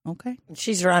 Okay.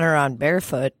 She's running around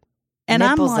barefoot, And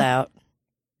nipples out.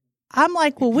 I'm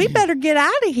like, well, we better get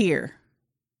out of here.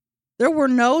 There were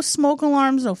no smoke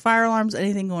alarms, no fire alarms,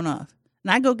 anything going off. And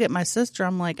I go get my sister.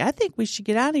 I'm like, I think we should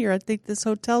get out of here. I think this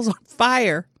hotel's on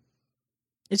fire.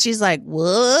 And she's like,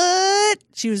 what?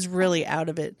 She was really out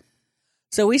of it.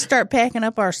 So we start packing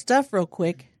up our stuff real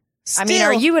quick. I mean,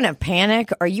 are you in a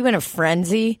panic? Are you in a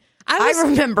frenzy? I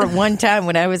remember one time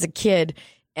when I was a kid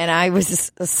and I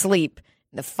was asleep.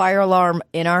 The fire alarm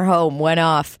in our home went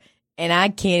off, and I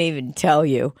can't even tell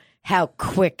you how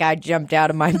quick I jumped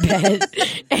out of my bed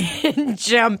and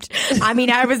jumped. I mean,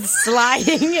 I was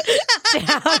sliding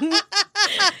down.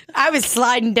 I was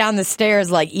sliding down the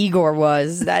stairs like Igor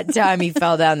was that time he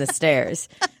fell down the stairs.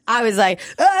 I was like,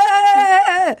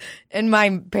 ah! And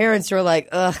my parents were like,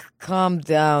 ugh, calm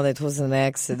down. It was an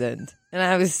accident. And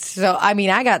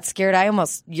I got scared. I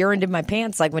almost urined in my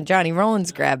pants like when Johnny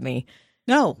Rollins grabbed me.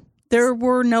 No, there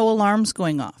were no alarms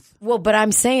going off. Well, but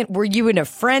I'm saying, were you in a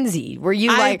frenzy? Were you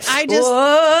like, I just,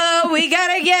 whoa, we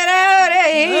got to get out of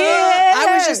here?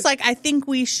 I was just like, I think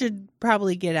we should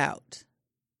probably get out.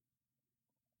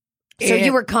 So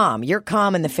you were calm. You're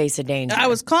calm in the face of danger. I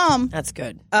was calm. That's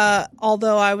good.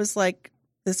 Although I was like,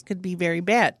 this could be very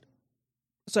bad.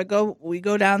 So we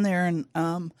go down there, and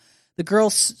the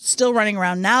girl's still running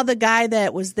around. Now the guy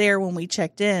that was there when we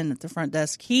checked in at the front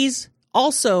desk, he's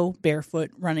also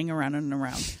barefoot running around and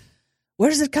around.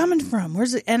 Where's it coming from?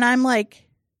 Where's it? And I'm like,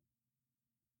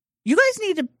 you guys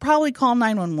need to probably call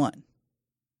 911.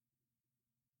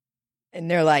 And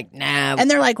they're like, nah.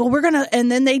 And they're like, well,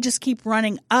 and then they just keep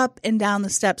running up and down the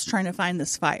steps trying to find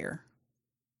this fire.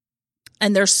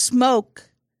 And there's smoke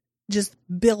just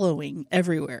billowing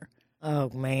everywhere. Oh,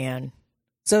 man.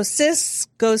 So Sis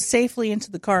goes safely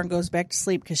into the car and goes back to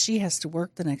sleep because she has to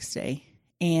work the next day.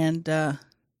 And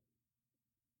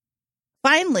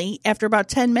finally, after about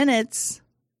 10 minutes,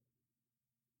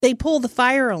 they pull the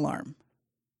fire alarm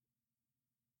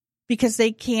because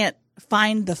they can't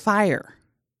find the fire.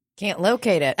 Can't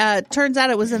locate it. Turns out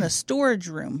it was in a storage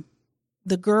room.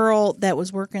 The girl that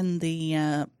was working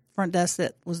the front desk,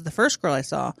 that was the first girl I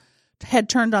saw, had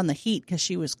turned on the heat because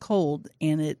she was cold,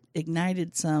 and it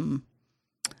ignited some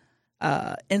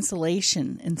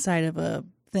insulation inside of a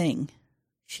thing.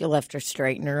 She left her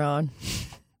straightener on.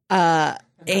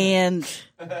 And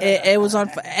it was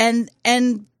on,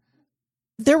 and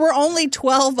there were only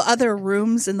 12 other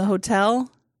rooms in the hotel,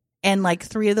 and like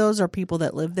 3 of those are people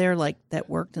that live there, like that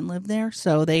worked and lived there.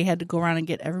 So they had to go around and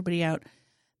get everybody out.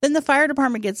 Then the fire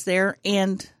department gets there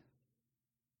and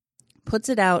puts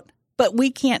it out, but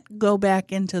we can't go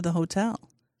back into the hotel.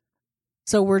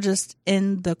 So we're just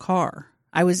in the car.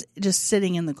 I was just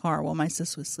sitting in the car while my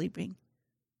sis was sleeping.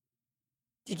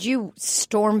 Did you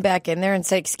storm back in there and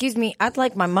say, "Excuse me, I'd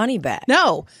like my money back"?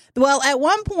 No. Well, at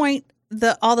one point,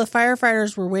 all the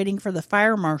firefighters were waiting for the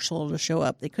fire marshal to show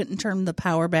up. They couldn't turn the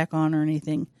power back on or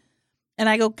anything. And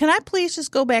I go, "Can I please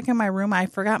just go back in my room? I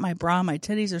forgot my bra. My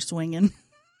titties are swinging."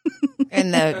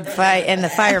 And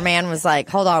the fireman was like,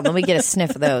 "Hold on, let me get a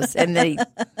sniff of those." And then he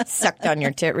sucked on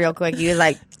your tit real quick. You were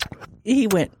like, he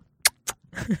went,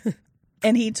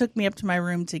 and he took me up to my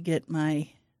room to get my.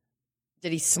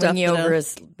 Did he swing you over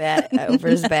his back?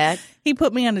 He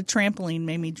put me on a trampoline,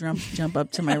 made me jump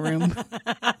up to my room.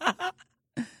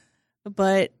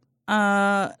 But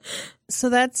so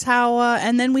that's how.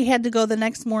 And then we had to go the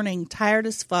next morning, tired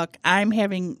as fuck. I'm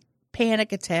having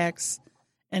panic attacks,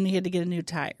 and he had to get a new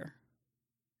tire.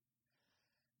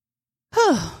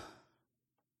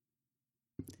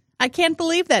 I can't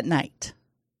believe that night.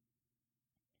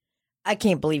 I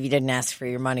can't believe you didn't ask for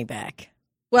your money back.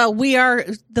 Well,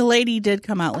 the lady did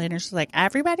come out later. She's like,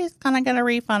 everybody's kind of going to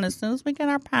refund as soon as we get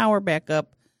our power back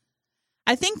up.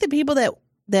 I think the people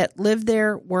that live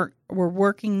there, were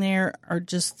working there, are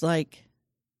just like,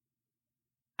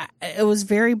 it was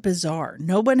very bizarre.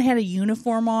 No one had a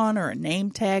uniform on or a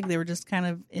name tag. They were just kind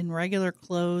of in regular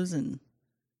clothes and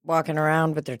walking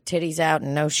around with their titties out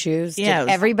and no shoes. Yeah, Did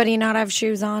everybody not have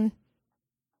shoes on?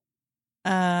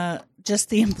 Just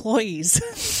the employees.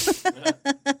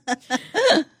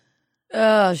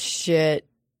 Oh, shit.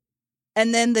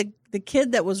 And then the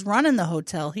kid that was running the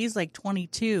hotel, he's like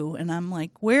 22. And I'm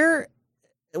like, where's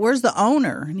the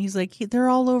owner? And he's like, they're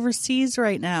all overseas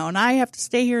right now. And I have to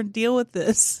stay here and deal with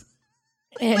this.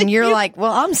 And you're like,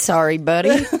 well, I'm sorry,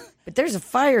 buddy, but there's a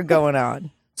fire going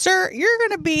on. Sir, you're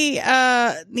going to be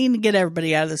needing to get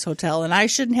everybody out of this hotel. And I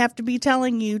shouldn't have to be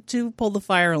telling you to pull the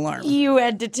fire alarm. You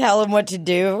had to tell him what to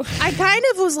do. I kind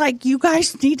of was like, you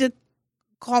guys need to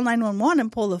call 911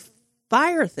 and pull the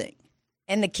fire thing.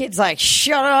 And the kid's like,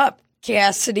 shut up,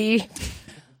 Cassidy.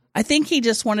 I think he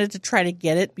just wanted to try to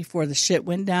get it before the shit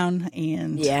went down.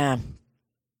 And yeah.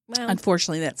 Well,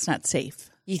 unfortunately, that's not safe.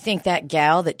 You think that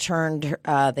gal that turned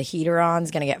the heater on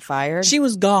is going to get fired? She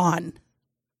was gone.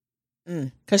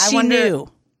 Because she knew.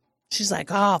 She's like,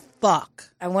 oh, fuck.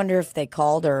 I wonder if they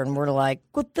called her and were like,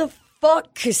 what the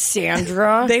fuck,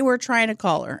 Cassandra? They were trying to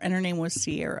call her, and her name was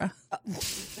Sierra.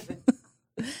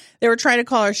 They were trying to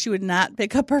call her. She would not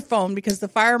pick up her phone because the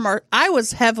fire marshal. I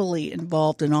was heavily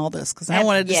involved in all this because I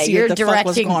wanted to see what the fuck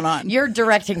was going on. You're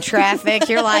directing traffic.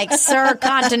 You're like, sir,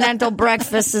 continental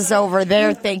breakfast is over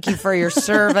there. Thank you for your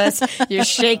service. You're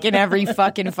shaking every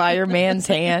fucking fireman's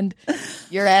hand.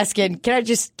 You're asking, can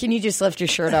you just lift your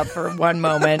shirt up for one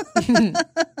moment?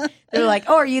 They're like,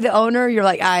 oh, are you the owner? You're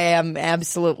like, I am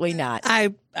absolutely not.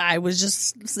 I was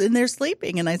just in there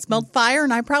sleeping, and I smelled fire,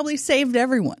 and I probably saved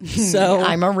everyone. So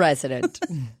I'm a resident.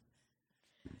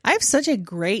 I have such a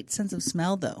great sense of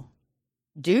smell, though.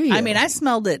 Do you? I mean, I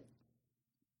smelled it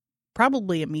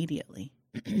probably immediately.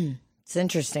 It's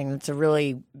interesting.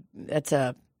 That's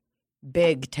a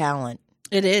big talent.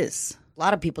 It is. A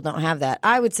lot of people don't have that.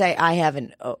 I would say I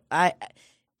haven't. I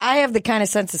have the kind of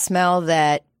sense of smell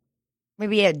that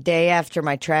maybe a day after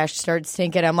my trash starts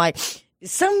stinking, I'm like,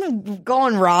 is something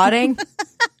going rotting?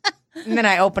 And then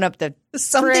I open up the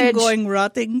fridge. Going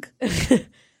rotting.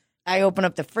 I open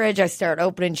up the fridge. I start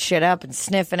opening shit up and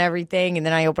sniffing everything. And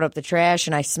then I open up the trash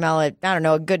and I smell it, I don't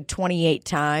know, a good 28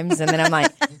 times. And then I'm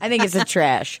like, I think it's the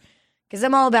trash. Because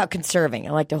I'm all about conserving.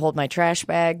 I like to hold my trash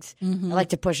bags. Mm-hmm. I like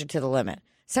to push it to the limit.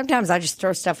 Sometimes I just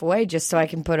throw stuff away just so I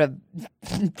can throw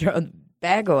the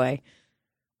bag away.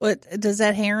 What, does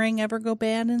that herring ever go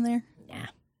bad in there? Nah.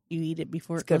 You eat it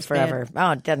before it's it goes good forever. Bad?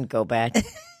 Oh, it doesn't go bad.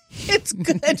 It's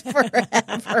good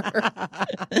forever.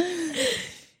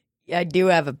 I do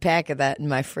have a pack of that in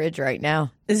my fridge right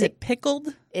now. Is it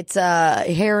pickled? It's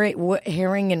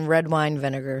herring and red wine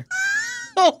vinegar.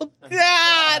 Oh,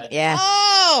 God. Yeah.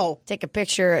 Oh. Take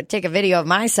a video of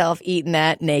myself eating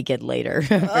that naked later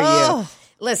for Oh. you.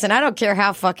 Listen, I don't care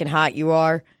how fucking hot you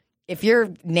are. If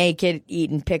you're naked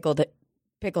eating pickled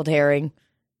herring,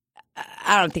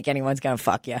 I don't think anyone's going to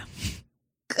fuck you.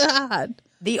 God.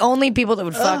 The only people that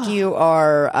would fuck you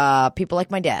are people like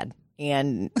my dad.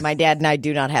 And my dad and I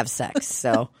do not have sex,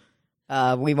 so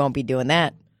we won't be doing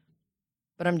that.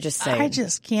 But I'm just saying. I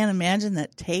just can't imagine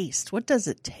that taste. What does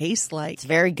it taste like? It's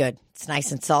very good. It's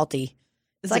nice and salty.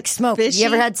 It's Is like it smoked. fishy? You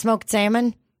ever had smoked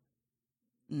salmon?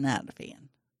 Not a fan.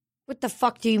 What the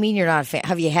fuck do you mean you're not a fan?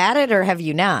 Have you had it or have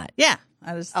you not? Yeah.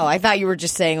 Oh, I thought you were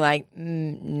just saying like,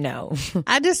 no.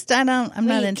 I'm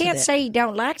not into can't that. say you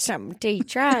don't like something until you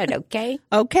try it, okay?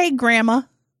 Okay, Grandma.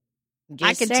 Just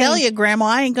I can saying. tell you, Grandma,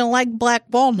 I ain't going to like black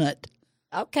walnut.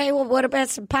 Okay, well, what about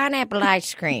some pineapple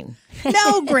ice cream?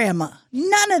 No, Grandma.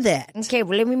 None of that. Okay,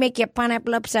 well, let me make you a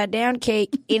pineapple upside down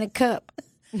cake in a cup.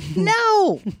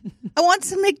 No. I want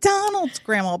some McDonald's,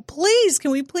 Grandma. Please,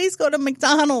 can we please go to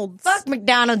McDonald's? Fuck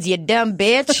McDonald's, you dumb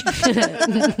bitch.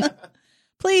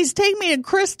 Please take me to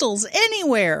Crystal's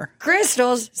anywhere.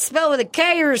 Crystals, spelled with a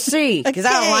K or a C, because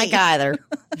I don't K. like either.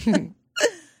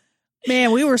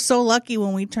 Man, we were so lucky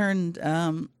when we turned,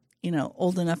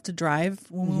 old enough to drive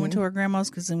when we went to our grandma's,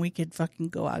 because then we could fucking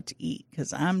go out to eat.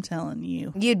 Because I'm telling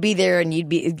you, You'd be there and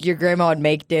your grandma would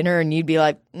make dinner and you'd be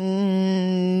like,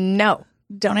 no.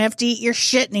 don't have to eat your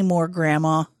shit anymore,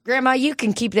 Grandma. Grandma, you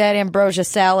can keep that ambrosia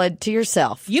salad to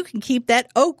yourself. You can keep that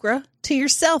okra to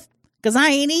yourself, because I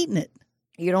ain't eating it.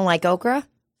 You don't like okra?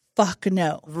 Fuck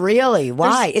no. Really?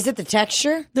 Why? Is it the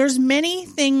texture? There's many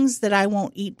things that I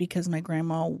won't eat because my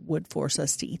grandma would force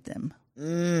us to eat them.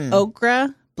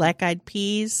 Okra, black-eyed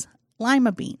peas,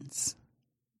 lima beans.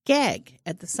 Gag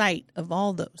at the sight of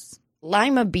all those.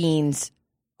 Lima beans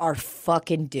are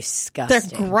fucking They're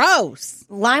disgusting. gross.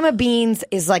 Lima beans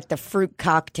is like the fruit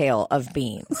cocktail of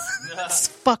beans. It's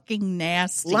fucking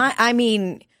nasty. I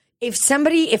mean,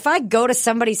 if I go to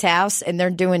somebody's house and they're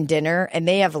doing dinner and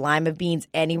they have lima beans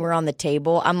anywhere on the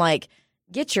table, I'm like,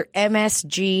 get your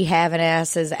MSG having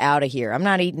asses out of here. I'm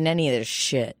not eating any of this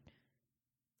shit.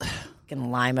 Fucking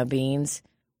lima beans.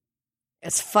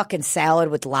 It's fucking salad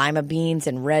with lima beans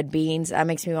and red beans. That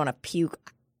makes me want to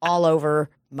puke all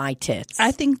over my tits. I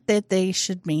think that they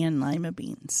should ban lima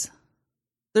beans.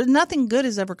 There's nothing good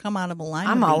has ever come out of a lima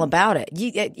bean. I'm all about it.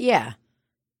 Yeah.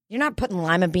 You're not putting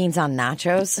lima beans on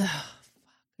nachos.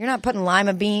 You're not putting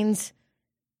lima beans.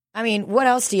 I mean, what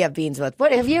else do you have beans with?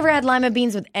 What have you ever had lima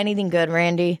beans with anything good,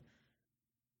 Randy?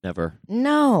 Never.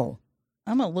 No.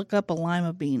 I'm gonna look up a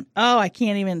lima bean. Oh, I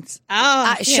can't even.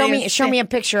 I can't Show even me a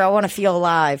picture. I want to feel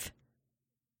alive.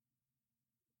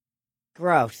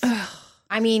 Gross.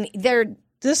 I mean, they're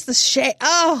Just the shape.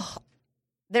 Oh,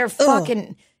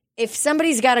 fucking. If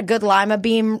somebody's got a good lima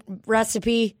bean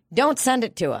recipe, don't send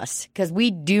it to us because we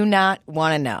do not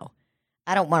want to know.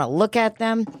 I don't want to look at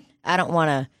them. I don't want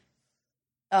to.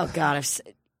 Oh God,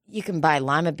 you can buy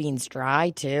lima beans dry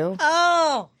too.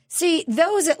 oh. See,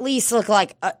 those at least look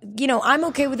like, I'm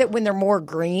okay with it when they're more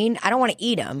green. I don't want to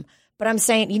eat them, but I'm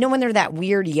saying, when they're that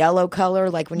weird yellow color,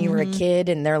 like when you were a kid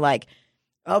and they're like,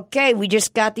 okay, we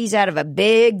just got these out of a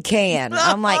big can.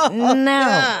 I'm like, no.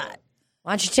 God.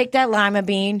 Why don't you take that lima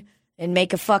bean and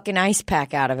make a fucking ice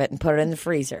pack out of it and put it in the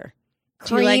freezer?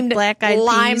 Do you like Creamed black-eyed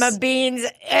lima peas? beans.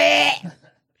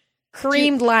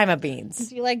 Creamed lima beans.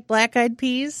 Do you like black-eyed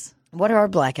peas? What are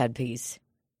black-eyed peas?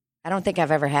 I don't think I've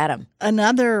ever had them.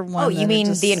 Another one. Oh, you that mean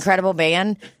just- the Incredible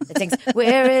Band that sings,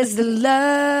 "Where is the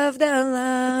love, the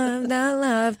love, the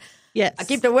love?" Yes. I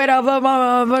keep the weight over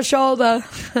my shoulder.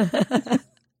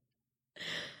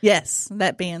 Yes,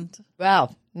 that band.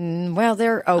 Wow. Well,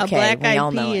 they're okay. A We all black-eyed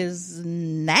know pea it. is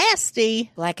nasty.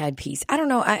 Black-eyed peas. I don't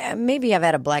know. Maybe I've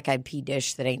had a black-eyed pea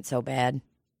dish that ain't so bad.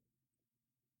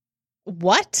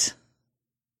 What?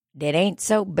 That ain't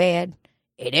so bad.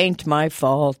 It ain't my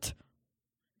fault.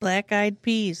 Black-eyed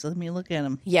peas. Let me look at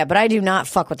them. Yeah, but I do not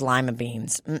fuck with lima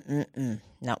beans.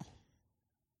 No.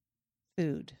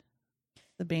 Food.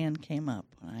 The band came up.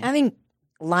 I think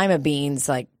lima beans,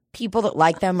 like, people that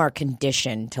like them are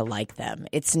conditioned to like them.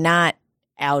 It's not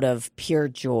out of pure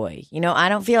joy. I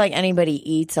don't feel like anybody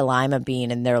eats a lima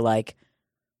bean and they're like,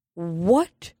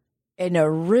 what an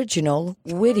original,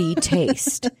 witty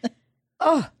taste.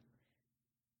 Oh.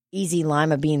 Easy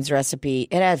lima beans recipe.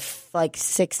 It had like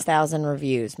 6,000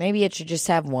 reviews. Maybe it should just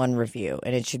have one review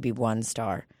and it should be 1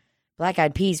 star.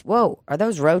 Black-eyed peas. Whoa, are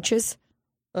those roaches?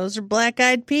 Those are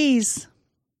black-eyed peas.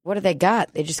 What do they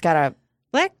got? They just got a...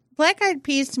 Black eyed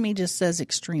peas to me just says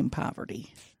extreme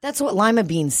poverty. That's what lima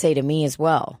beans say to me as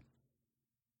well.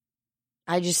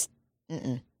 There's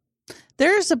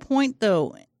a point,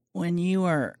 though, when you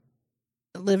are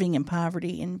living in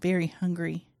poverty and very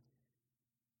hungry,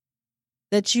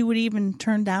 that you would even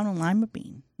turn down a lima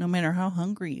bean, no matter how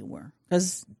hungry you were,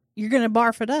 because you're going to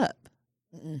barf it up.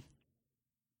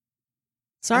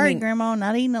 Sorry, Grandma,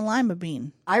 not eating a lima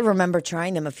bean. I remember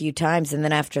trying them a few times, and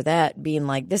then after that, being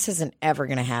like, this isn't ever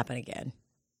going to happen again.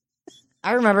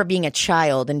 I remember being a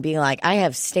child and being like, I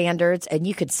have standards, and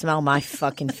you could smell my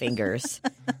fucking fingers,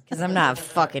 because I'm not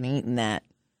fucking eating that.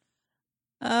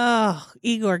 Oh,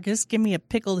 Igor, just give me a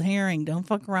pickled herring. Don't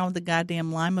fuck around with the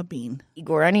goddamn lima bean.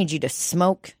 Igor, I need you to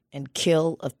smoke and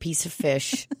kill a piece of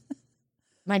fish.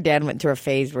 My dad went through a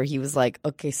phase where he was like,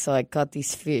 okay, so I caught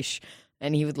these fish,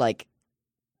 and he would like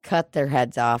cut their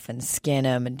heads off and skin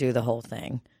them and do the whole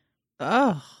thing.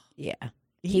 Oh. Yeah.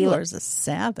 Igor's a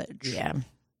savage. Yeah.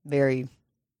 Very.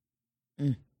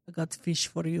 I got fish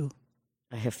for you.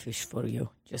 I have fish for you.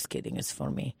 Just kidding, it's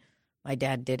for me. My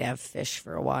dad did have fish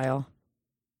for a while.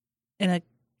 In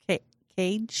a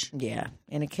cage? Yeah,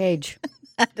 in a cage.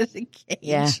 In a cage.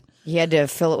 Yeah, he had to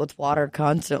fill it with water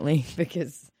constantly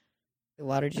because the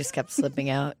water just kept slipping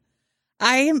out.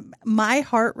 My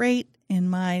heart rate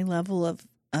and my level of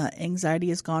anxiety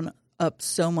has gone up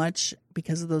so much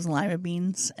because of those lima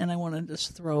beans, and I want to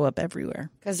just throw up everywhere.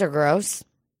 Because they're gross?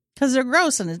 Because they're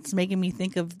gross, and it's making me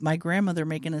think of my grandmother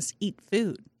making us eat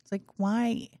food. It's like,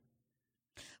 why?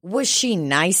 Was she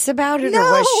nice about it, No.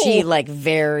 or was she like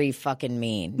very fucking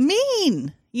mean?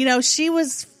 Mean. You know, she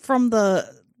was from the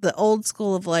old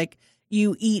school of like,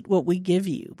 you eat what we give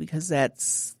you, because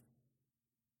that's,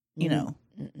 you know,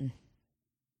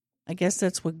 I guess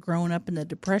that's what growing up in the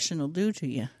Depression will do to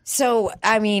you. So,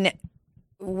 I mean,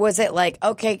 was it like,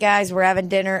 okay, guys, we're having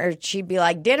dinner, or she'd be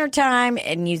like, dinner time,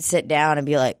 and you'd sit down and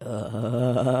be like,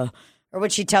 or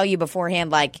would she tell you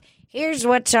beforehand, like, here's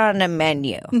what's on the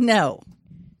menu? No.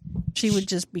 She would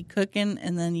just be cooking,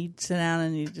 and then you'd sit down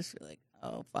and you'd just be like,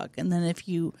 oh, fuck. And then if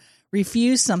you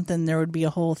refuse something, there would be a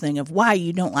whole thing of, why,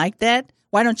 you don't like that?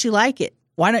 Why don't you like it?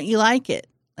 Why don't you like it?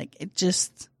 Like, it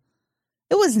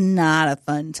was not a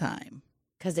fun time.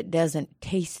 Because it doesn't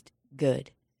taste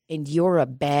good. And you're a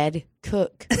bad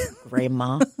cook,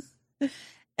 Grandma.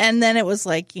 And then it was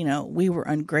like, you know, we were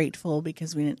ungrateful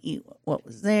because we didn't eat what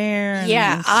was there. And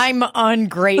Yeah, I'm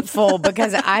ungrateful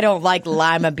because I don't like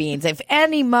lima beans. If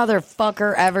any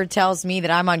motherfucker ever tells me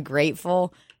that I'm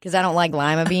ungrateful because I don't like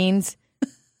lima beans,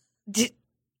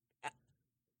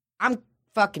 I'm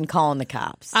fucking calling the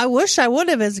cops. I wish I would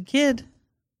have as a kid.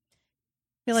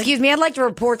 Excuse me, I'd like to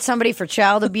report somebody for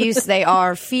child abuse. They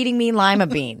are feeding me lima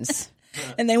beans.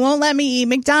 And they won't let me eat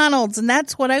McDonald's, and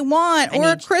that's what I want. Or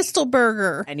a Crystal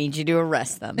Burger. I need you to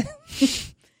arrest them.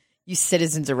 You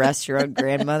citizens arrest your own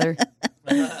grandmother.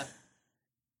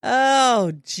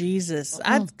 Oh, Jesus.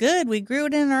 That's good. We grew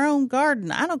it in our own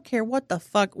garden. I don't care what the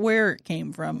fuck, where it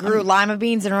came from. Grew lima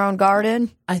beans in her own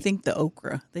garden? I think the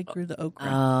okra. They grew the okra.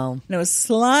 Oh. And it was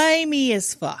slimy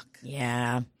as fuck.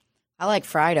 Yeah. I like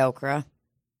fried okra.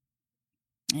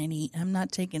 I'm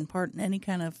not taking part in any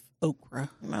kind of okra.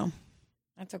 No.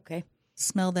 That's okay.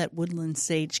 Smell that woodland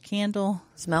sage candle.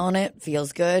 Smelling it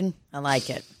feels good. I like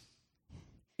it.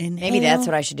 Inhale. Maybe that's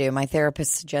what I should do. My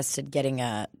therapist suggested getting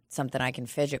something I can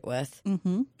fidget with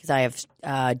because I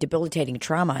have debilitating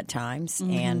trauma at times,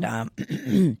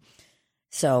 and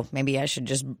so maybe I should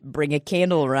just bring a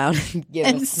candle around and give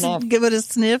it a sniff. Give it a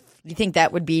sniff. Do you think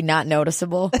that would be not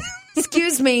noticeable?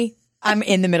 Excuse me, I'm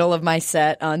in the middle of my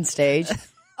set on stage.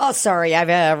 Oh, sorry,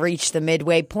 I've reached the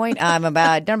midway point. I'm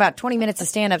done about 20 minutes of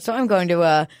stand-up, so I'm going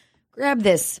to grab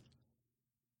this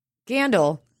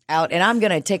candle out, and I'm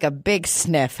going to take a big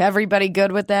sniff. Everybody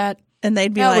good with that? And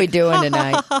they'd be How like, are we doing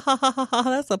tonight?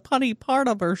 That's a funny part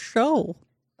of her show.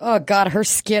 Oh, God, her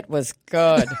skit was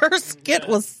good. Her skit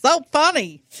was so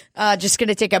funny. Just going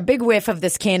to take a big whiff of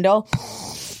this candle.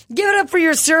 Give it up for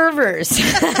your servers.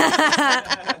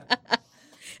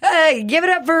 Hey, give it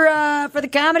up for the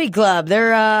comedy club.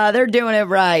 They're doing it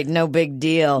right. No big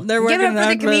deal. Give it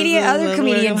up for the other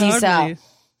comedians you saw.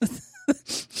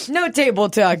 No table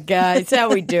talk, guys.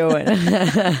 How we doing?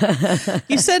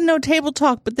 You said no table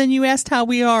talk, but then you asked how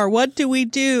we are. What do we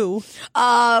do?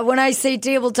 When I say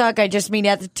table talk, I just mean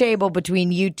at the table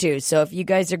between you two. So if you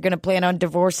guys are going to plan on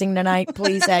divorcing tonight,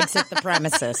 please exit the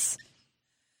premises.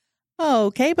 Oh,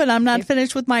 okay, but I'm not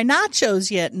finished with my nachos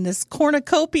yet in this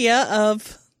cornucopia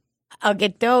of... I'll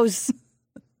get those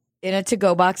in a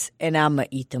to-go box, and I'm going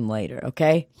to eat them later,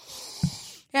 okay?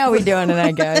 How we doing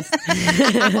tonight, guys?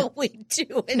 How we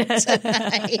doing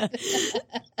tonight?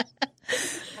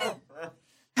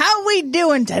 How we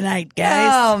doing tonight, guys?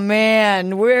 Oh,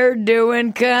 man, we're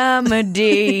doing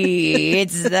comedy.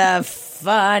 It's the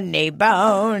Funny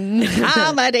Bone.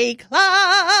 Comedy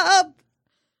Club.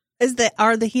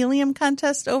 Are the helium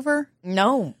contest over?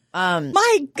 No.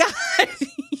 My God,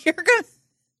 you're gonna.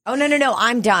 Oh, no.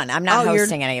 I'm done. I'm not Oh, you're-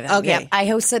 hosting any of them. okay. Yep, I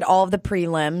hosted all of the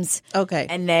prelims. Okay.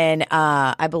 And then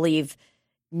I believe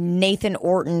Nathan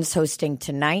Orton's hosting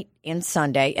tonight and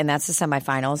Sunday, and that's the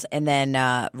semifinals. And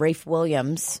then Rafe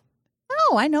Williams.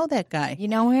 Oh, I know that guy. You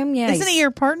know him? Yeah. Isn't he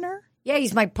your partner? Yeah,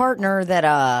 he's my partner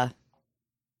that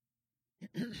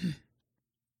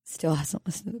still hasn't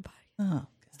listened to the podcast. Oh,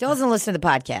 Still hasn't listened to the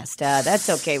podcast. That's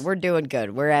okay. We're doing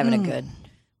good. We're having a good.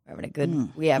 We're having a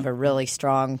good. We have a really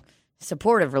strong,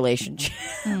 supportive relationship.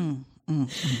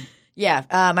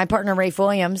 Yeah, my partner Rafe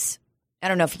Williams. I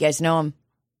don't know if you guys know him.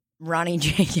 Ronnie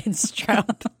Jenkins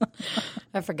Trump.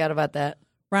 I forgot about that.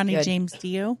 Ronnie Good. James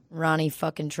Dio. Ronnie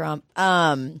fucking Trump.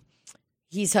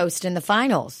 He's hosting the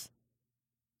finals.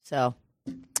 So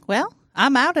Well,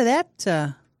 I'm out of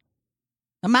that.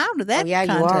 I'm out of that Oh, yeah,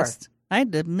 you are. contest. I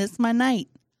had to miss my night.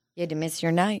 you had to miss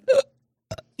your night.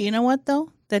 You know what,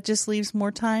 though? That just leaves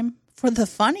more time for the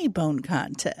Funny Bone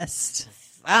contest.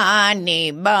 Funny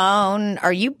Bone.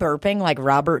 Are you burping like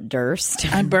Robert Durst?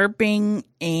 I'm burping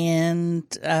and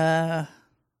kind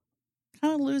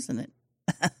of losing it.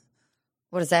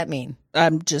 What does that mean?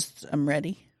 I'm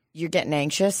ready. You're getting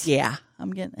anxious? Yeah,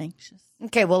 I'm getting anxious.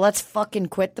 Okay, well, let's fucking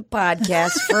quit the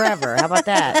podcast forever. How about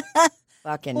that?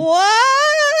 Fucking. What?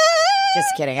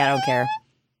 Just kidding. I don't care.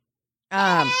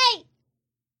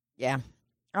 Yeah.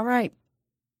 All right.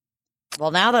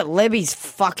 Well, now that Libby's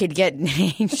fucking getting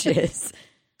anxious,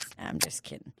 I'm just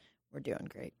kidding. We're doing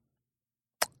great.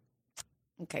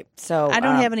 Okay, so I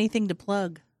don't have anything to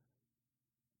plug.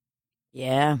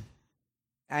 Yeah,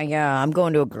 I'm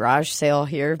going to a garage sale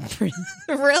here.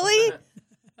 Really?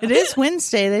 It is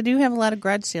Wednesday. They do have a lot of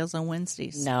garage sales on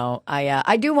Wednesdays. No,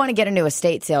 I do want to get into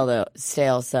estate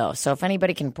sales though. So if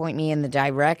anybody can point me in the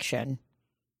direction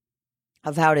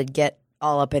of how to get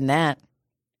all up in that,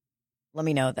 let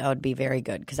me know. That would be very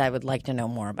good because I would like to know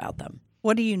more about them.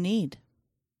 What do you need?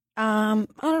 I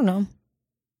don't know.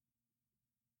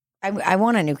 I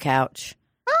want a new couch,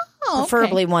 Oh,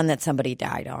 preferably one that somebody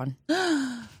died on.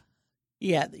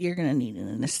 Yeah, you're going to need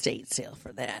an estate sale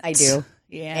for that. I do.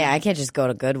 Yeah. Yeah, I can't just go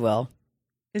to Goodwill.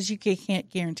 Because you can't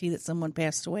guarantee that someone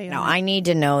passed away. No, on it. I need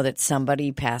to know that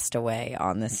somebody passed away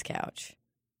on this couch.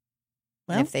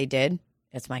 Well, And if they did,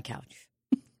 it's my couch.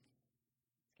 It's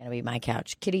going to be my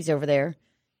couch. Kitty's over there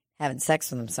having sex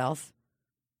with himself.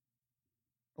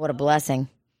 What a blessing.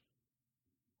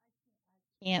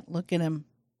 can't look at him.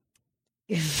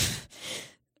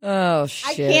 Oh, I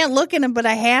shit. can't look at him, but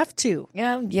I have to.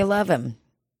 Yeah, you love him.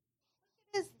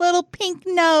 His little pink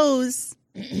nose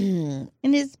it's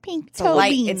and his pink a toe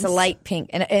light. beans. It's a light pink,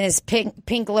 and his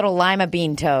pink little lima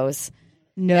bean toes.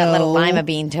 No, That little lima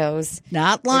bean toes.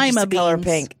 not They're lima just a beans. color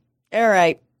pink. All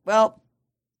right. Well,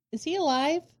 Is he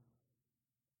alive?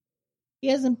 He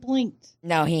hasn't blinked.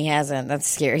 no, he hasn't. That's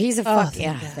scary. He's a Oh, fuck. thank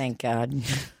Yeah, God. thank God.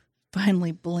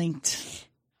 Finally blinked.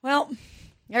 Well,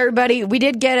 everybody, we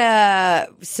did get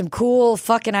some cool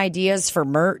fucking ideas for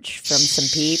merch from some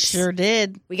peeps. Sure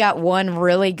did. We got one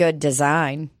really good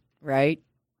design, right?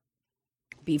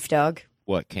 Beef dog.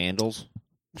 What, candles?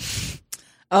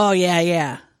 Oh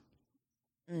yeah.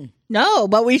 No,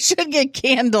 but we should get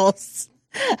candles.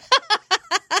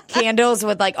 Candles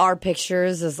with like our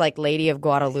pictures as like Lady of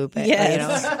Guadalupe.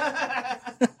 Yes.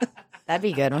 You know? That'd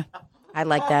be good. I'd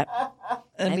like that.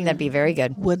 I think that'd be very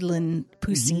good. Woodland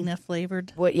Pusina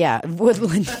flavored. Yeah,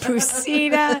 woodland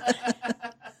pusina.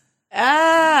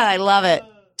 I love it.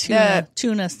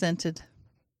 Tuna scented.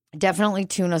 Definitely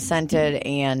tuna scented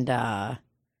and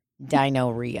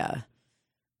dinorrhea.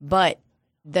 But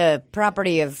the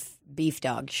property of beef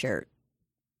dog shirt.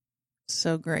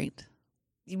 So great.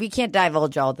 We can't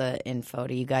divulge all the info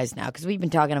to you guys now because we've been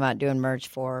talking about doing merch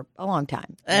for a long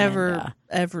time. And,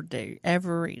 Every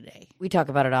day. we talk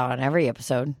about it all on every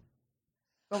episode.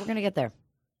 But we're going to get there.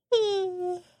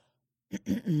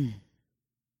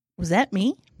 Was that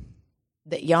me?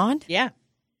 That yawned? Yeah.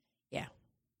 Yeah.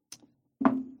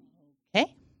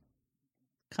 Okay.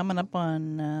 Coming up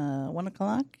on 1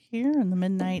 o'clock here in the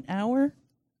midnight hour.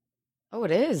 Oh,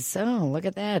 it is. Oh, look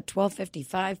at that.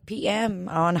 12:55 p.m.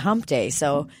 on hump day.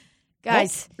 So,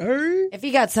 guys, if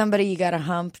you got somebody you got to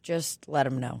hump, just let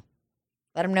them know.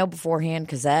 Let them know beforehand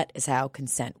because that is how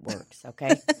consent works,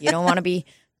 okay? You don't want to be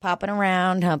popping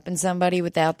around humping somebody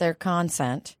without their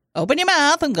consent. Open your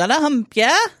mouth. I'm going to hump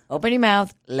ya. Open your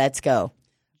mouth. Let's go.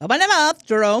 Open your mouth,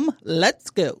 Jerome.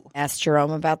 Let's go. Asked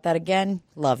Jerome about that again.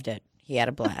 Loved it. He had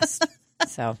a blast.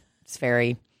 So it's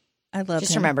very. I love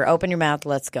Just him. remember, open your mouth.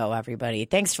 Let's go, everybody.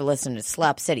 Thanks for listening to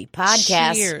Slop City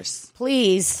Podcast. Cheers.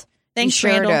 Please, Thanks, be sure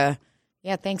Randall. to.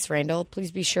 Yeah, thanks, Randall.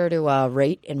 Please be sure to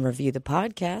rate and review the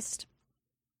podcast.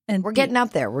 And We're getting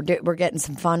up there. We're getting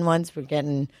some fun ones.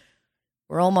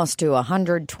 We're almost to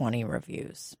 120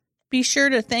 reviews. Be sure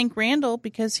to thank Randall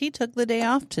because he took the day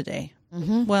off today.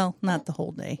 Mm-hmm. Well, not the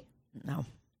whole day. No,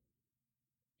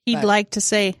 He'd But- like to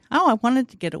say, "Oh, I wanted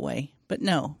to get away," but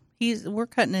no. We're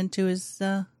cutting into his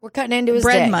we're cutting into his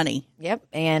bread day. money. Yep,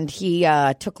 and he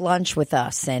took lunch with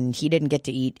us, and he didn't get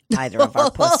to eat either of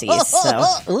our pussies. So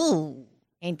Ooh.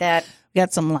 ain't that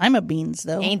Got some lima beans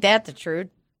though. Ain't that the truth?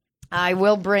 I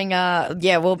will bring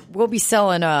we'll be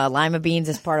selling lima beans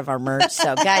as part of our merch.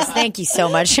 So guys, thank you so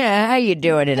much. How you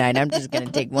doing tonight? I'm just gonna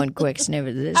take one quick sniff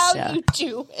of this. How you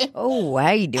doing? Oh,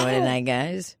 how you doing tonight,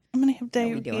 guys? I'm gonna have How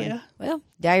we doing? diarrhea. Well,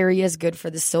 diarrhea is good for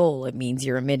the soul. It means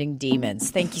you're emitting demons.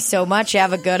 Thank you so much.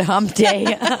 Have a good hump day.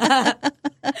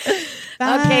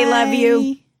 Okay, love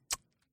you. Bye.